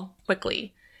heal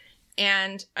quickly.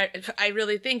 And I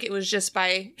really think it was just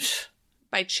by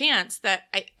chance that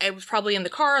I was probably in the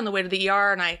car on the way to the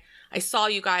ER, and I saw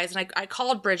you guys, and I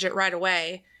called Bridget right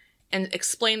away and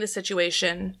explained the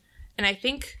situation. And I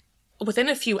think within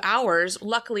a few hours,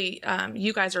 luckily,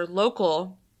 you guys are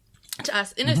local to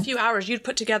us. In a few hours, you'd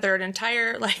put together an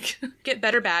entire get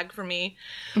better bag for me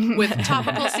with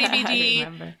topical CBD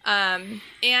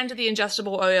and the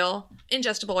ingestible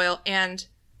oil. And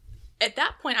at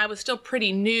that point, I was still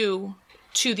pretty new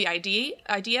to the idea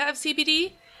of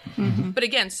CBD. But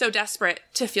again, so desperate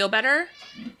to feel better.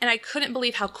 And I couldn't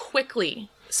believe how quickly,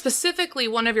 specifically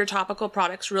one of your topical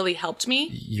products really helped me.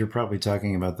 You're probably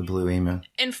talking about the Blue Emu.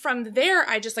 And from there,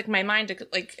 I just my mind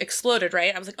exploded,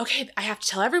 right? I was like, okay, I have to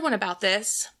tell everyone about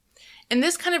this. And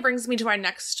this kind of brings me to our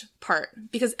next part,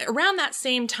 because around that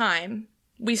same time,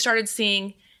 we started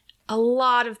seeing a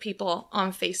lot of people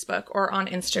on Facebook or on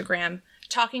Instagram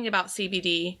talking about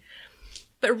CBD,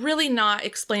 but really not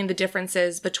explain the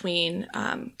differences between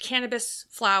cannabis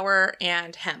flower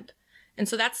and hemp. And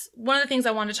so that's one of the things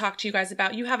I wanted to talk to you guys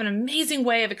about. You have an amazing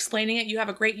way of explaining it. You have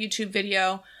a great YouTube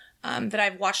video that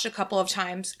I've watched a couple of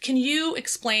times. Can you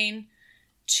explain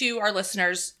to our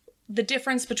listeners the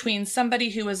difference between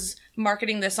somebody who is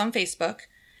marketing this on Facebook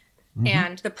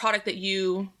and the product that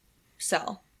you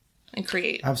sell and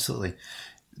create? Absolutely.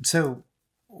 So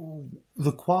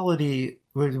the quality,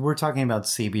 we're talking about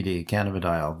CBD,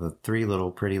 cannabidiol, the three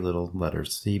little pretty little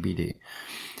letters, CBD,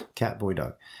 cat, boy,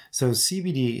 dog. So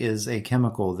CBD is a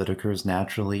chemical that occurs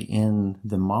naturally in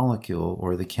the molecule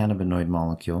or the cannabinoid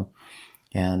molecule.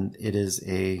 And it is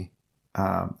a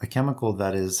chemical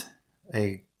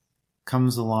that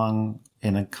comes along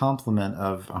in a complement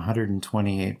of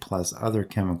 128 plus other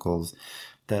chemicals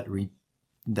that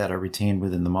are retained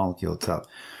within the molecule itself.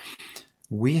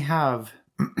 We have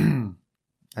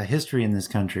a history in this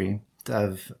country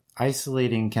of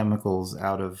isolating chemicals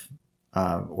out of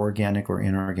organic or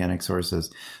inorganic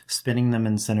sources, spinning them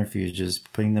in centrifuges,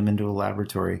 putting them into a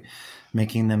laboratory,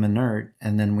 making them inert,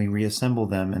 and then we reassemble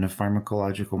them in a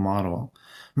pharmacological model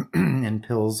in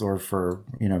pills or for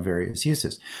various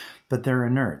uses. But they're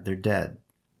inert, they're dead.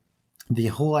 The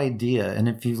whole idea, and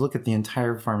if you look at the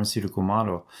entire pharmaceutical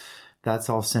model, that's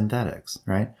all synthetics,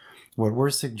 right? What we're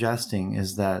suggesting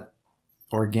is that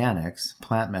organics,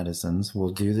 plant medicines,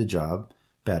 will do the job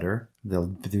better. They'll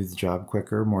do the job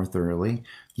quicker, more thoroughly.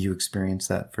 You experience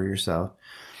that for yourself.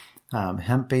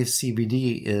 Hemp-based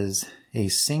CBD is a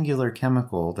singular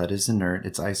chemical that is inert,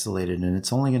 it's isolated, and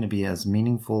it's only going to be as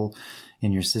meaningful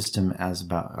in your system as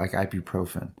about like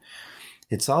ibuprofen.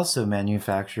 It's also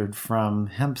manufactured from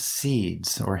hemp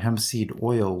seeds or hemp seed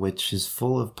oil, which is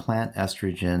full of plant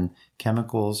estrogen,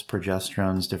 chemicals,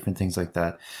 progesterones, different things like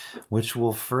that, which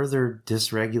will further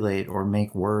dysregulate or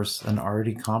make worse an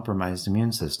already compromised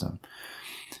immune system.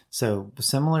 So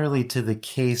similarly to the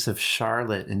case of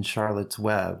Charlotte in Charlotte's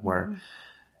Web, where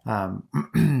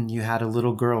you had a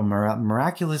little girl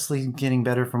miraculously getting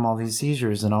better from all these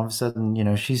seizures, and all of a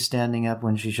sudden, she's standing up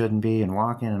when she shouldn't be and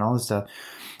walking and all this stuff.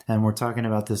 And we're talking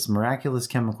about this miraculous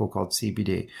chemical called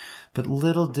CBD. But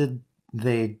little did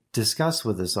they discuss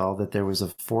with us all that there was a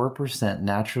 4%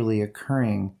 naturally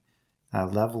occurring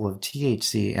level of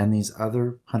THC and these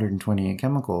other 128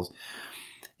 chemicals.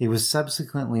 It was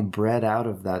subsequently bred out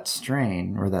of that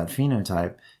strain or that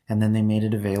phenotype, and then they made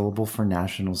it available for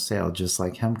national sale, just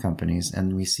like hemp companies,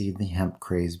 and we see the hemp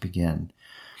craze begin.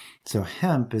 So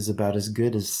hemp is about as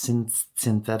good as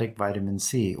synthetic vitamin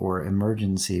C or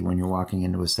Emergen-C when you're walking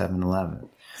into a 7-Eleven.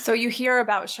 So you hear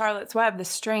about Charlotte's Web, the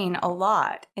strain, a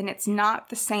lot, and it's not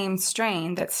the same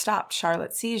strain that stopped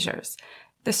Charlotte's seizures.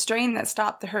 The strain that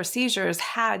stopped her seizures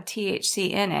had THC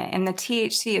in it, and the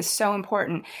THC is so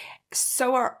important.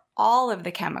 So are all of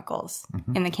the chemicals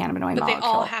in the cannabinoid molecule. But they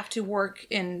all have to work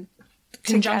in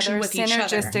conjunction with each other.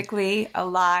 Synergistically,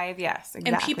 alive, yes,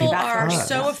 exactly. And people are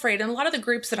so afraid, and a lot of the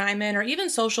groups that I'm in, or even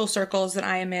social circles that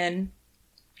I am in,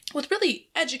 with really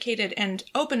educated and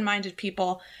open-minded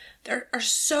people, they are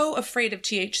so afraid of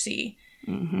THC.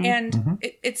 And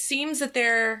it seems that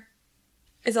there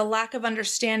is a lack of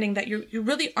understanding that you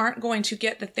really aren't going to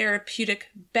get the therapeutic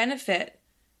benefit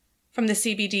from the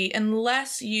CBD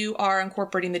unless you are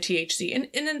incorporating the THC.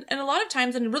 And a lot of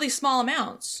times in really small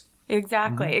amounts.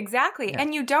 Exactly. Yeah.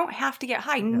 And you don't have to get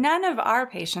high. None of our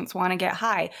patients want to get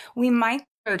high. We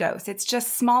microdose. It's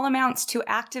just small amounts to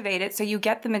activate it so you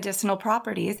get the medicinal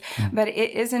properties, but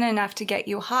it isn't enough to get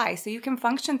you high. So you can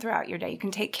function throughout your day. You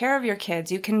can take care of your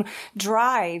kids. You can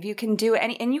drive. You can do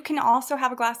any, and you can also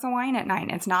have a glass of wine at night.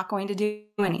 And it's not going to do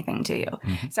anything to you.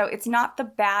 So it's not the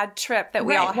bad trip that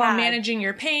we all while had. managing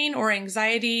your pain or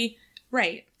anxiety.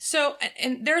 Right. So,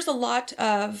 and there's a lot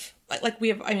of, like we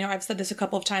have, I've said this a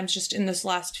couple of times just in this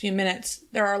last few minutes.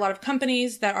 There are a lot of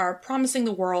companies that are promising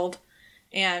the world,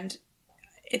 and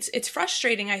it's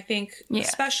frustrating, I think,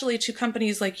 especially to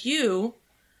companies like you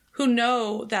who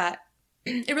know that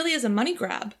it really is a money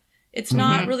grab. It's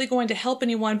not really going to help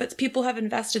anyone, but people have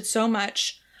invested so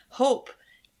much hope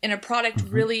in a product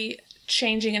really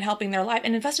changing and helping their life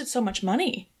and invested so much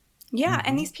money. Yeah,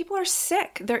 and these people are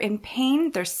sick. They're in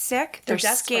pain. They're sick. They're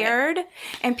scared.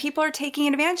 And people are taking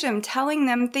advantage of them, telling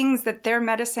them things that their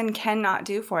medicine cannot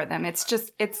do for them. It's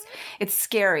just, it's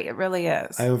scary. It really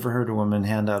is. I overheard a woman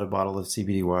hand out a bottle of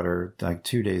CBD water like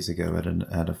 2 days ago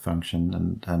at a function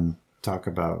and talk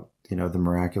about, the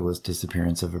miraculous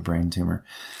disappearance of a brain tumor.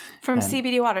 From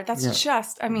CBD water. That's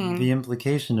just, the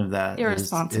implication of that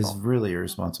is really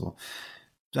irresponsible.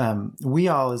 We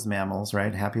all as mammals,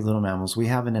 right? Happy little mammals, we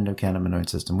have an endocannabinoid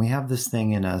system. We have this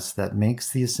thing in us that makes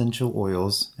the essential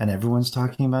oils, and everyone's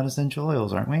talking about essential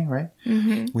oils, aren't we? Right?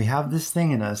 Mm-hmm. We have this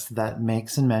thing in us that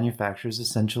makes and manufactures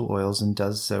essential oils and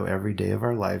does so every day of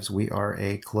our lives. We are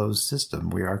a closed system.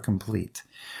 We are complete.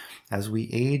 As we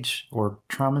age or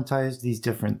traumatize, these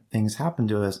different things happen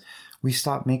to us, we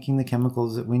stop making the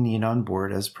chemicals that we need on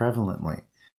board as prevalently,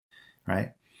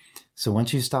 right? So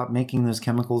once you stop making those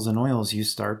chemicals and oils, you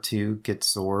start to get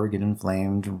sore, get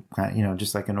inflamed,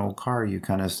 just like an old car, you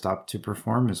kind of stop to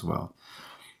perform as well.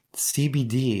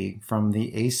 CBD from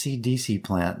the AC/DC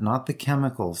plant, not the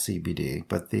chemical CBD,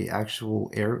 but the actual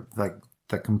air, like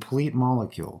the complete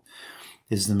molecule,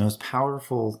 is the most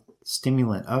powerful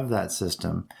stimulant of that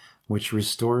system, which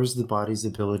restores the body's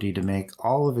ability to make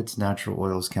all of its natural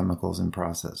oils, chemicals, and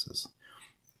processes.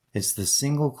 It's the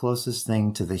single closest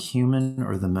thing to the human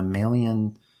or the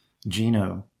mammalian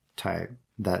genotype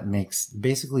that makes,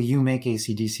 basically you make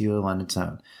AC/DC oil on its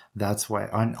own. That's why,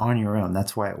 on your own,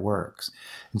 that's why it works.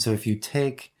 And so if you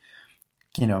take,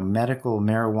 medical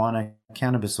marijuana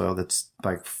cannabis oil that's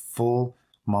like full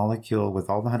molecule with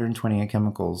all the 128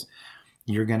 chemicals,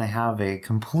 you're going to have a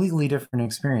completely different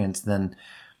experience than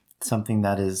something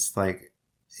that is like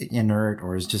inert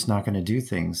or is just not going to do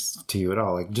things to you at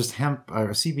all. Like just hemp or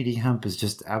CBD hemp is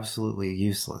just absolutely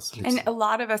useless. And a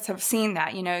lot of us have seen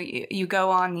that, you go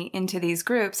on into these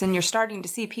groups and you're starting to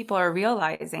see people are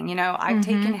realizing, I've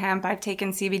taken hemp, I've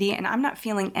taken CBD, and I'm not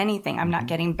feeling anything. I'm not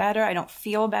getting better. I don't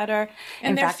feel better.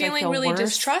 And they're feeling really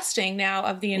distrusting now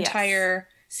of the entire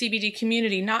CBD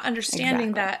community, not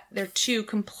understanding that they're two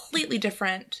completely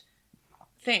different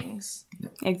things.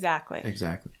 Exactly.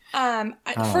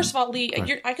 First of all, Lee,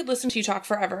 I could listen to you talk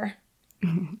forever.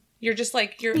 You're just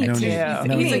like, he's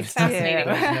like fascinating.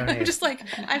 I'm just like,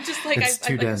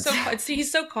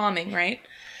 he's so calming, right?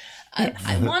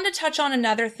 I wanted to touch on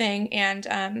another thing,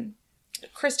 and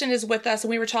Kristen is with us,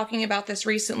 and we were talking about this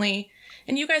recently,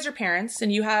 and you guys are parents,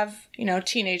 and you have,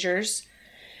 teenagers.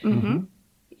 Mm-hmm.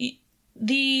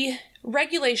 The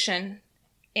regulation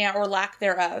or lack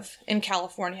thereof in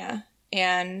California,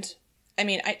 and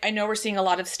I know we're seeing a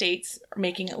lot of states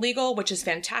making it legal, which is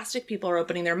fantastic. People are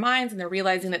opening their minds and they're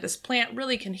realizing that this plant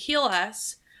really can heal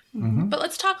us. Mm-hmm. But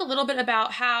let's talk a little bit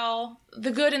about how the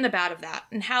good and the bad of that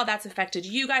and how that's affected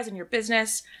you guys and your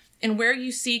business and where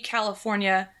you see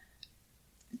California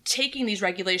taking these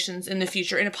regulations in the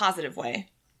future in a positive way.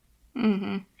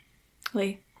 Mm-hmm.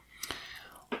 Lee?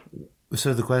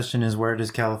 So the question is, where does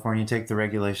California take the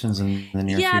regulations in the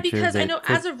near future? Yeah, because I know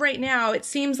as of right now, it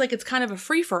seems like it's kind of a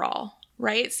free-for-all,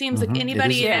 right? It seems like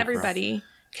anybody and everybody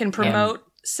can promote,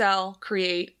 sell,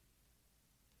 create.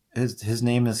 His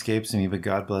name escapes me, but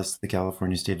God bless the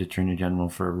California State Attorney General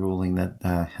for ruling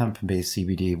that hemp-based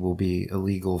CBD will be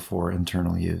illegal for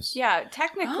internal use. Yeah,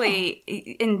 technically,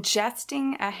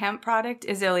 ingesting a hemp product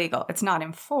is illegal. It's not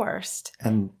enforced.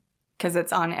 Because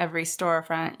it's on every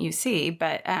storefront you see.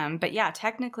 But yeah,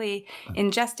 technically,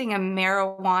 ingesting a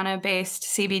marijuana-based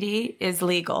CBD is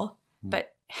legal,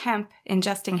 but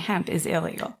ingesting hemp is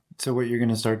illegal. So what you're going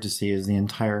to start to see is the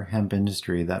entire hemp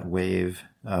industry, that wave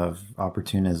of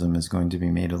opportunism is going to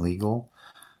be made illegal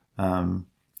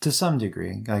to some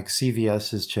degree. Like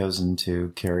CVS has chosen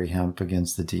to carry hemp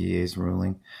against the DEA's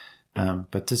ruling.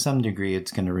 But to some degree,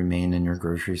 it's going to remain in your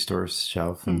grocery store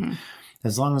shelf. And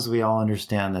as long as we all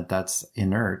understand that that's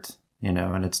inert,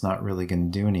 and it's not really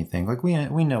going to do anything. Like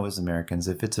we know as Americans,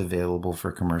 if it's available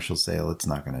for commercial sale, it's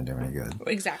not going to do any good.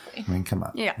 Exactly. I mean, come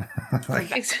on. Yeah.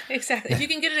 Exactly. If you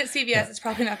can get it at CVS, it's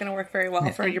probably not going to work very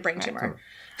well for your brain tumor.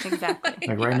 Exactly.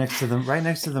 Like right next to the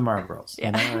Marlboros.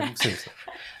 Yeah. Seriously.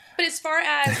 But as far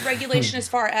as regulation, as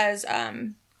far as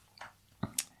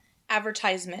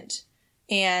advertisement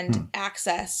and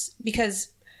access, because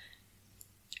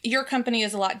your company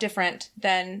is a lot different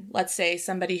than, let's say,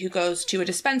 somebody who goes to a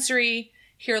dispensary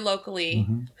here locally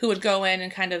who would go in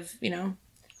and kind of,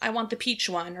 I want the peach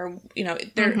one, or,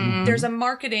 there's a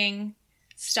marketing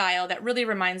style that really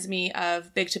reminds me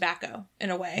of big tobacco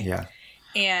in a way. Yeah.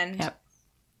 And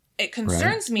it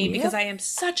concerns me because I am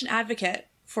such an advocate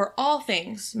for all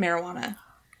things marijuana.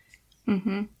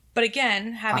 Mm-hmm. But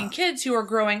again, having kids who are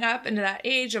growing up into that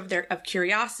age of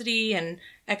curiosity and,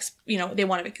 they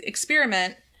want to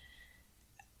experiment,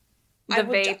 The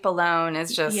vape alone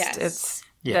is just Yes.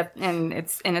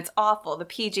 it's awful. The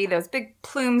PG, those big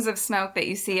plumes of smoke that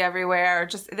you see everywhere, are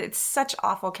just it's such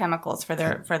awful chemicals for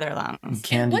their lungs.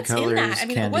 Candy What's colors, in that? I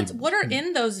mean, candy. what are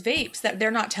in those vapes that they're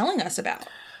not telling us about?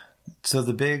 So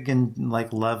the big and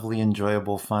like lovely,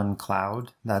 enjoyable, fun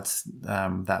cloud, that's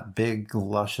that big,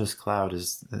 luscious cloud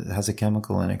has a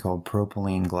chemical in it called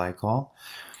propylene glycol.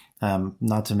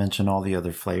 Not to mention all the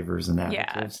other flavors and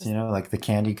additives, like the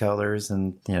candy colors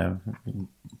and,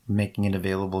 making it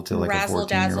available to like Razzle a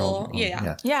 14-year-old.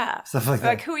 dazzle. Yeah. Stuff like that.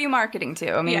 Like, who are you marketing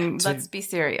to? I mean, let's be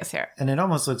serious here. And it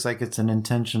almost looks like it's an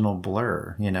intentional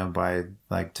blur, by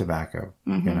like tobacco,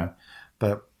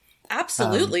 but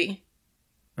Absolutely.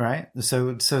 right.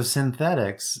 So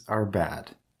synthetics are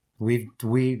bad. We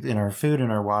in our food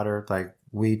and our water, like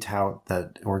we tout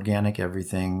that organic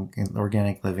living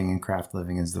and craft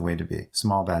living is the way to be.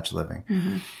 Small batch living.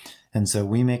 Mm-hmm. And so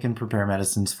we make and prepare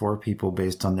medicines for people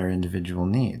based on their individual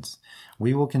needs.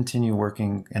 We will continue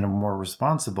working in a more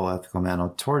responsible, ethical manner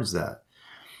towards that.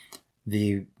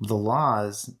 The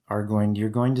laws you're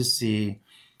going to see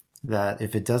that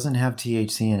if it doesn't have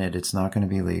THC in it, it's not going to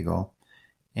be legal.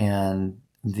 And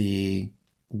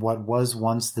what was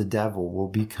once the devil will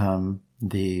become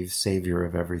the savior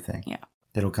of everything. Yeah.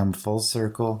 It'll come full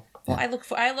circle. Well, I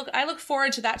look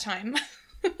forward to that time.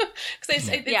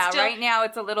 Right now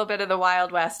it's a little bit of the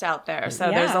Wild West out there.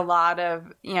 So there's a lot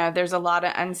of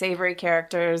unsavory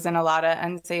characters and a lot of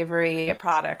unsavory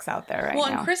products out there right now. Well,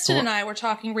 and Kristen and I were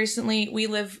talking recently. We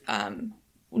live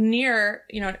near,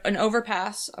 an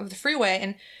overpass of the freeway,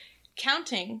 and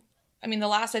counting, I mean, the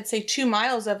last, I'd say 2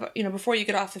 miles of, before you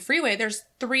get off the freeway, there's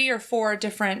 3 or 4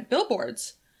 different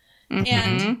billboards. Mm-hmm.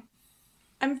 And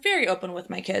I'm very open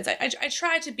with my kids. I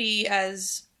try to be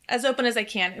as open as I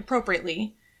can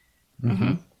appropriately.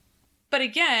 Mm-hmm. But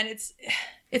again,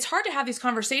 it's hard to have these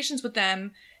conversations with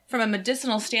them from a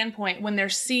medicinal standpoint when they're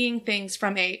seeing things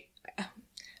from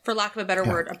for lack of a better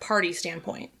word, a party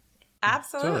standpoint.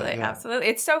 Absolutely. Absolutely.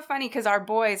 It's so funny because our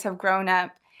boys have grown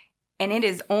up and it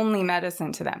is only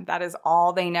medicine to them. That is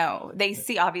all they know. They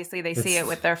see it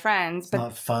with their friends, but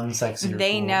not fun, sexy, or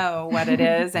they cool. know what it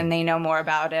is and they know more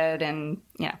about it. And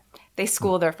they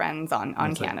school their friends on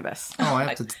cannabis. Oh, I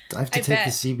have to take the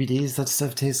CBDs. That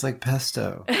stuff tastes like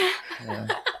pesto.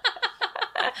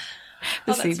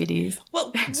 The CBDs.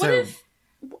 Well,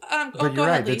 but you're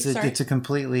right. It's a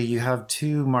completely. You have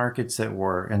two markets at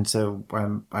war, and so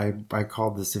I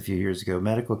called this a few years ago.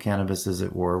 Medical cannabis is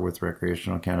at war with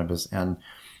recreational cannabis, and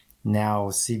now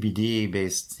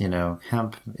CBD-based,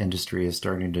 hemp industry is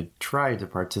starting to try to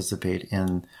participate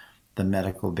in the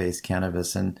medical-based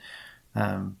cannabis, and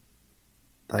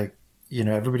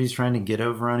everybody's trying to get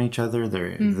over on each other.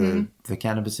 The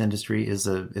cannabis industry is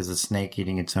a snake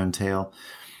eating its own tail,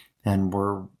 and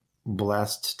we're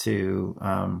blessed to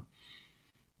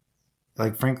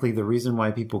frankly, the reason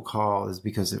why people call is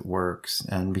because it works,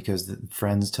 and because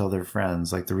friends tell their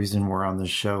friends. Like, the reason we're on this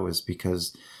show is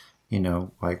because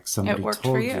somebody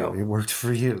told you it worked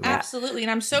for you. Absolutely.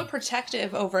 And I'm so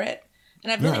protective over it,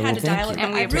 and I've really had to dial it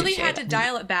back. I really had to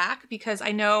dial it back because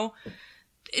I know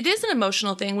it is an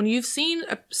emotional thing. When you've seen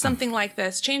something like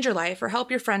this change your life or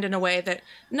help your friend in a way that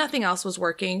nothing else was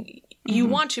working, you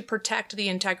want to protect the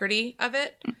integrity of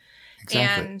it.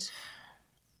 Exactly. And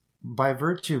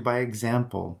by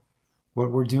example, what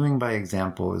we're doing by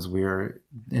example is we're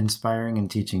inspiring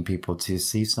and teaching people to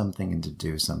see something and to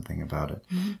do something about it.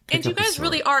 Mm-hmm. And you guys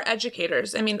really are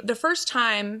educators. I mean, the first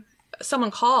time someone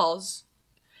calls,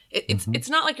 it's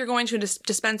not like you're going to a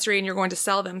dispensary and you're going to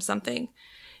sell them something.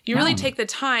 You really take the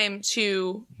time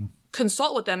to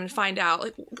consult with them and find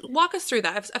out. Walk us through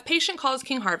that. If a patient calls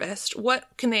King Harvest, what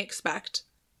can they expect?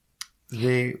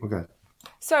 Okay.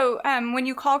 So when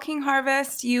you call King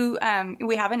Harvest, we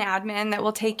have an admin that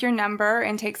will take your number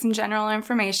and take some general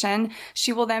information.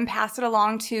 She will then pass it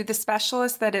along to the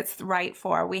specialist that it's right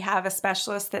for. We have a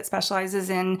specialist that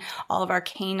specializes in all of our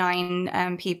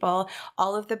canine people.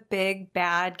 All of the big,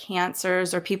 bad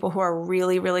cancers or people who are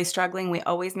really, really struggling, we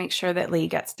always make sure that Lee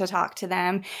gets to talk to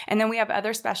them. And then we have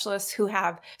other specialists who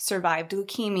have survived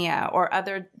leukemia or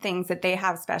other things that they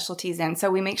have specialties in. So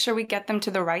we make sure we get them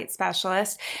to the right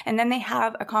specialist. And then they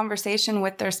have a conversation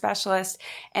with their specialist,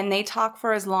 and they talk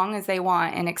for as long as they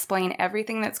want and explain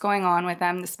everything that's going on with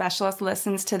them. The specialist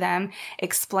listens to them,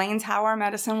 explains how our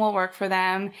medicine will work for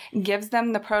them, gives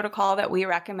them the protocol that we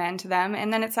recommend to them,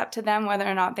 and then it's up to them whether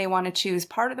or not they want to choose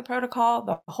part of the protocol,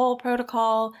 the whole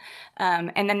protocol,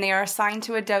 and then they are assigned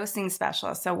to a dosing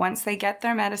specialist. So once they get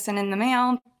their medicine in the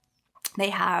mail,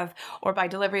 or by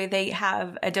delivery, they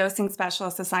have a dosing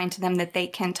specialist assigned to them that they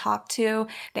can talk to.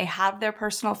 They have their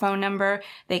personal phone number.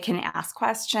 They can ask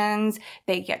questions.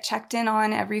 They get checked in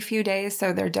on every few days,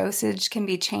 so their dosage can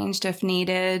be changed if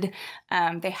needed.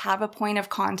 They have a point of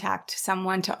contact,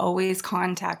 someone to always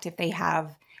contact if they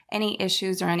have any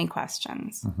issues or any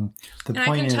questions. Mm-hmm. And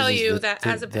I can tell you that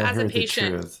as a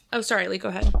patient... Oh, sorry, Lee, go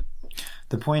ahead.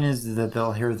 The point is that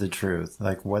they'll hear the truth,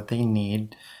 like what they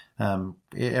need.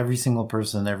 Every single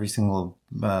person, every single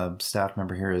staff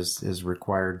member here is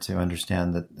required to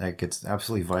understand that, like, it's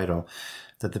absolutely vital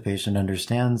that the patient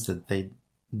understands that they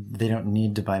don't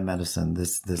need to buy medicine.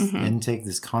 This intake,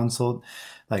 this consult,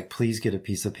 like, please get a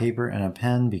piece of paper and a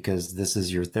pen because this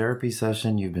is your therapy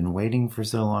session. You've been waiting for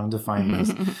so long to find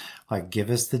this. Like, give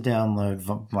us the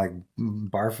download, like,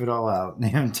 barf it all out,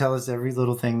 tell us every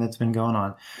little thing that's been going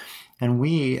on. And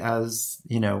we, as,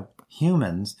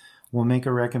 humans, will make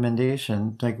a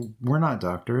recommendation. Like, we're not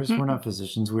doctors, we're not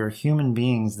physicians, we are human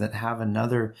beings that have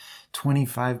another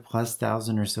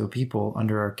 25,000+ or so people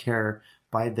under our care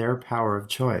by their power of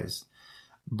choice,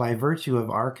 by virtue of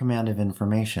our command of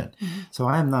information. So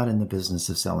I'm not in the business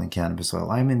of selling cannabis oil.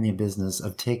 I'm in the business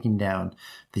of taking down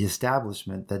the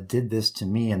establishment that did this to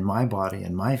me and my body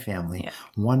and my family,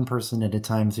 one person at a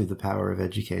time through the power of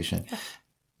education.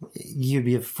 You'd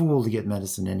be a fool to get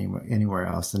medicine anywhere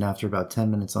else. And after about 10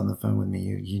 minutes on the phone with me,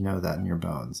 you know that in your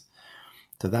bones.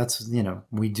 So that's,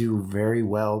 we do very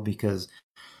well because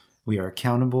we are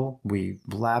accountable. We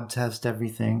lab test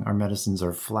everything. Our medicines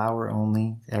are flower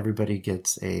only. Everybody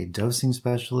gets a dosing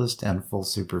specialist and full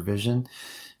supervision.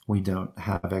 We don't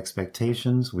have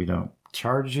expectations. We don't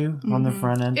charge you on the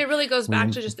front end. It really goes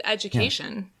back to just the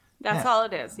education. Yeah. That's all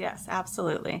it is. Yes,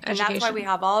 absolutely. And that's why we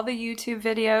have all the YouTube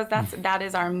videos. That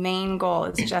is our main goal,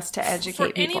 is just to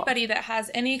educate people. For anybody that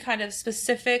has any kind of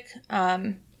specific,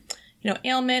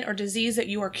 ailment or disease that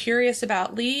you are curious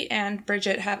about, Lee and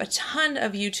Bridget have a ton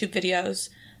of YouTube videos.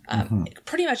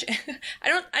 Pretty much, I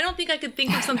don't think I could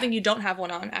think of something you don't have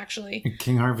one on, actually.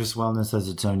 King Harvest Wellness has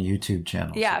its own YouTube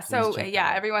channel. Yeah, so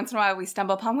every once in a while we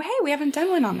stumble upon, hey, we haven't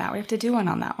done one on that. We have to do one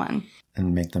on that one.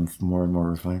 And make them more and more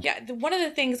refined. Yeah, one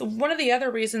of the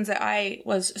other reasons that I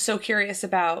was so curious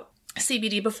about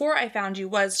CBD before I found you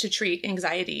was to treat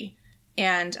anxiety.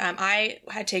 And I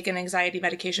had taken anxiety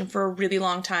medication for a really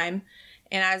long time.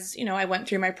 And as, I went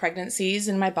through my pregnancies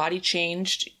and my body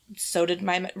changed, so did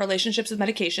my relationships with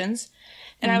medications.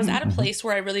 And I was at a place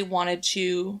where I really wanted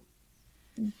to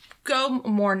go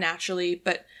more naturally,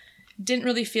 but didn't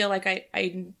really feel like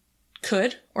I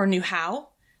could or knew how.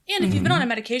 And if you've been on a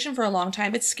medication for a long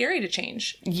time, it's scary to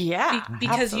change. Yeah,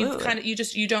 because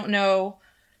you don't know.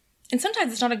 And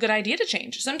sometimes it's not a good idea to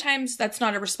change. Sometimes that's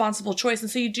not a responsible choice. And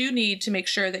so you do need to make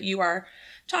sure that you are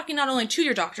talking not only to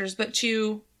your doctors, but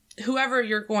to whoever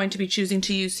you're going to be choosing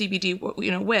to use CBD,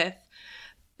 with.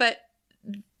 But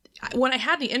when I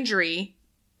had the injury,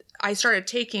 I started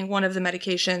taking one of the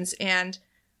medications and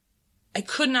I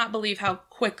could not believe how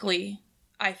quickly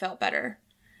I felt better.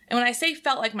 And when I say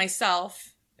felt like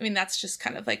myself, I mean, that's just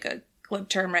kind of like a glib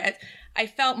term, right? I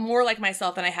felt more like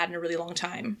myself than I had in a really long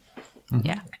time.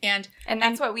 Yeah. And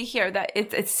that's what we hear, that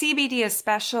it's CBD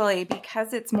especially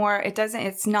because it's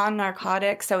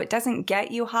non-narcotic, so it doesn't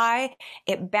get you high.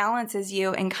 It balances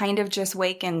you and kind of just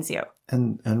wakens you.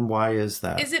 And why is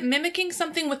that? Is it mimicking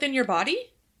something within your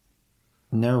body?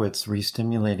 No, it's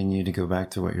re-stimulating you to go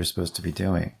back to what you're supposed to be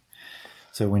doing.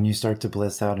 So when you start to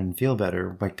bliss out and feel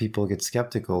better, like, people get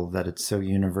skeptical that it's so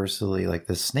universally like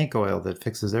the snake oil that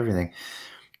fixes everything.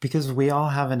 Because we all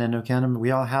have an endocannabinoid, we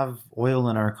all have oil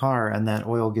in our car, and that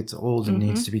oil gets old and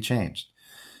needs to be changed.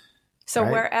 So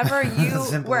right?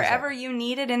 wherever you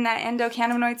need it in that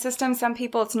endocannabinoid system, some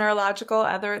people it's neurological,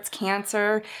 other it's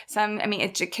cancer.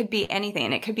 It could be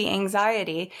anything. It could be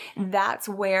anxiety. That's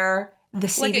where the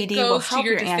CBD will help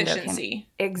your deficiency.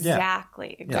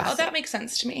 Exactly. Yeah. Yes. Oh, that makes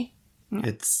sense to me.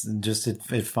 It's just,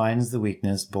 it finds the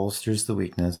weakness, bolsters the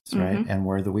weakness, right? And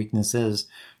where the weakness is,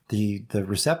 the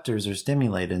receptors are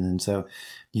stimulated. And so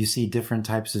you see different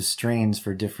types of strains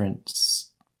for different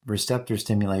receptor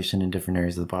stimulation in different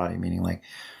areas of the body, meaning like,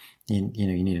 you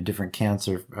need a different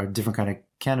cancer, a different kind of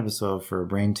cannabis oil for a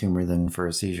brain tumor than for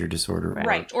a seizure disorder.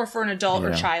 Right. Or for an adult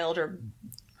or child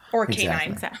or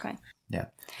canine. Exactly. Yeah.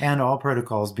 And all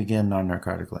protocols begin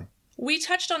non-narcotically. We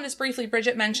touched on this briefly.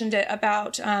 Bridget mentioned it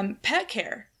about pet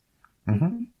care.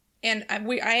 And I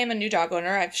am a new dog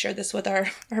owner. I've shared this with our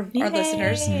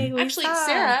listeners. Actually,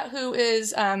 Sarah, who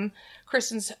is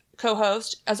Kristen's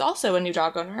co-host, is also a new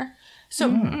dog owner. So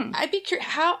I'd be curious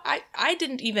how I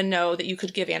didn't even know that you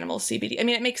could give animals CBD. I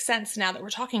mean, it makes sense now that we're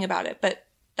talking about it, but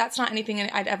that's not anything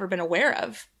I'd ever been aware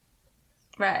of.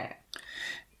 Right.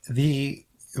 The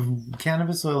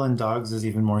cannabis oil in dogs is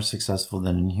even more successful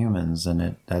than in humans,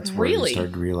 and that's where you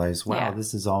start to realize, wow,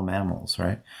 this is all mammals,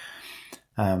 right?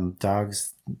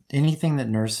 Dogs, anything that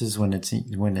nurses when it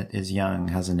is young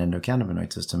has an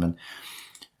endocannabinoid system, and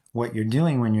what you're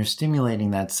doing when you're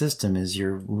stimulating that system is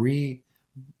you're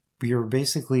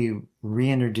basically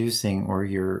reintroducing, or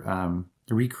you're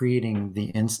recreating the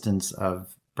instance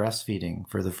of breastfeeding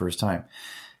for the first time.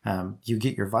 You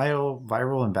get your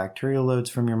viral and bacterial loads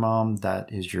from your mom.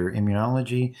 That is your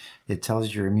immunology. It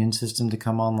tells your immune system to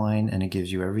come online, and it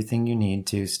gives you everything you need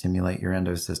to stimulate your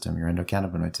endosystem, your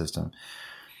endocannabinoid system.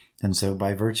 And so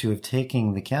by virtue of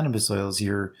taking the cannabis oils,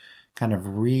 you're kind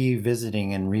of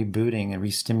revisiting and rebooting and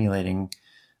re-stimulating,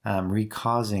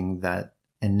 recausing that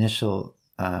initial,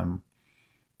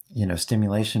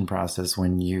 stimulation process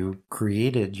when you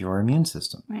created your immune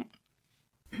system. Right.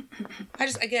 I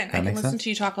can listen to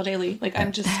you talk all daily. Like,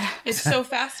 it's so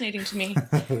fascinating to me.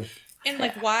 And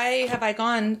like, why have I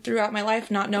gone throughout my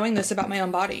life not knowing this about my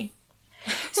own body?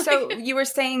 So you were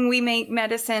saying we make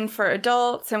medicine for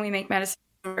adults and we make medicine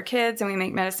for kids and we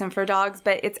make medicine for dogs,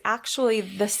 but it's actually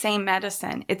the same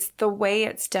medicine. It's the way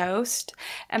it's dosed.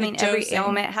 I mean, every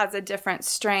ailment has a different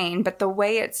strain, but the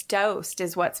way it's dosed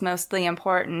is what's mostly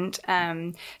important.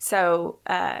 So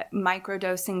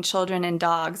microdosing children and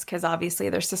dogs, because obviously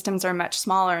their systems are much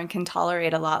smaller and can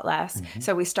tolerate a lot less. Mm-hmm.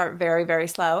 So we start very, very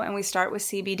slow, and we start with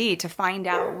CBD to find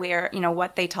out where,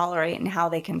 what they tolerate and how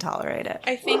they can tolerate it.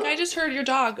 I think I just heard your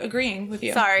dog agreeing with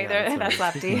you. Sorry, that's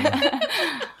Lefty.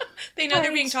 They know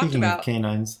they're being talked about. Of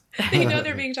canines. They know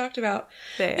they're being talked about.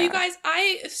 You guys,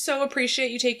 I so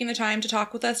appreciate you taking the time to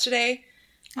talk with us today.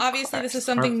 Obviously, this is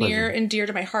something near and dear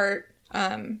to my heart.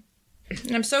 And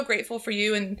I'm so grateful for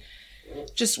you and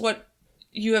just what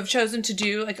you have chosen to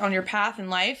do, like, on your path in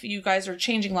life. You guys are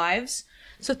changing lives.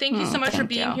 So thank you so much for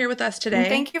being here with us today. And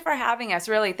thank you for having us.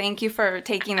 Really, thank you for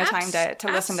taking the time to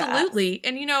listen to us. Absolutely.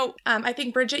 And, I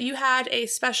think, Bridget, you had a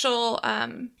special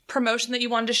promotion that you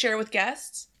wanted to share with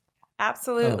guests.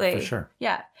 Absolutely. Oh, for sure.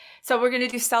 Yeah. So we're going to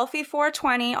do Selfie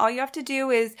 420. All you have to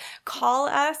do is call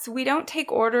us. We don't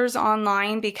take orders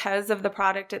online because of the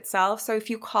product itself. So if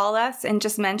you call us and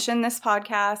just mention this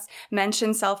podcast,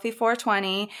 mention Selfie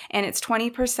 420, and it's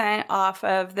 20% off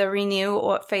of the Renew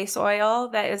face oil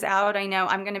that is out. I know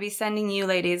I'm going to be sending you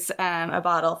ladies a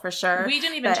bottle for sure. We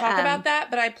didn't even talk about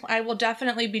that, but I will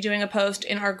definitely be doing a post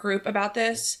in our group about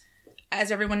this. As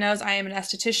everyone knows, I am an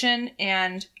esthetician,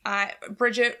 and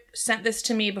Bridget sent this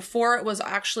to me before it was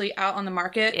actually out on the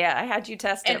market. Yeah, I had you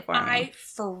test it for me. And I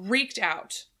freaked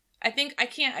out.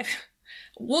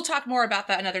 We'll talk more about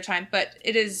that another time, but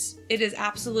it is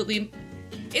absolutely,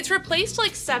 it's replaced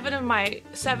like seven of my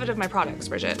products,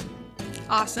 Bridget.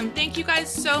 Awesome. Thank you guys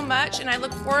so much, and I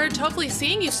look forward to hopefully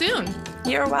seeing you soon.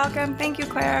 You're welcome. Thank you,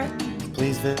 Claire.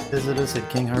 Please visit us at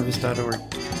kingharvest.org.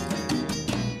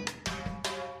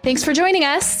 Thanks for joining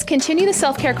us. Continue the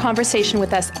self-care conversation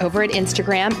with us over at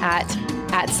Instagram at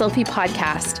Selfie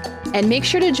Podcast. And make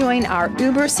sure to join our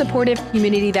uber supportive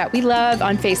community that we love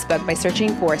on Facebook by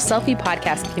searching for Selfie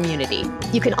Podcast Community.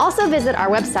 You can also visit our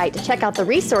website to check out the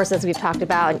resources we've talked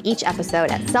about in each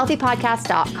episode at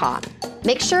selfiepodcast.com.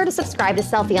 Make sure to subscribe to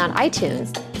Selfie on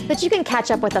iTunes so that you can catch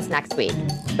up with us next week.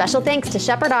 Special thanks to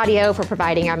Shepherd Audio for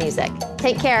providing our music.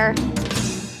 Take care.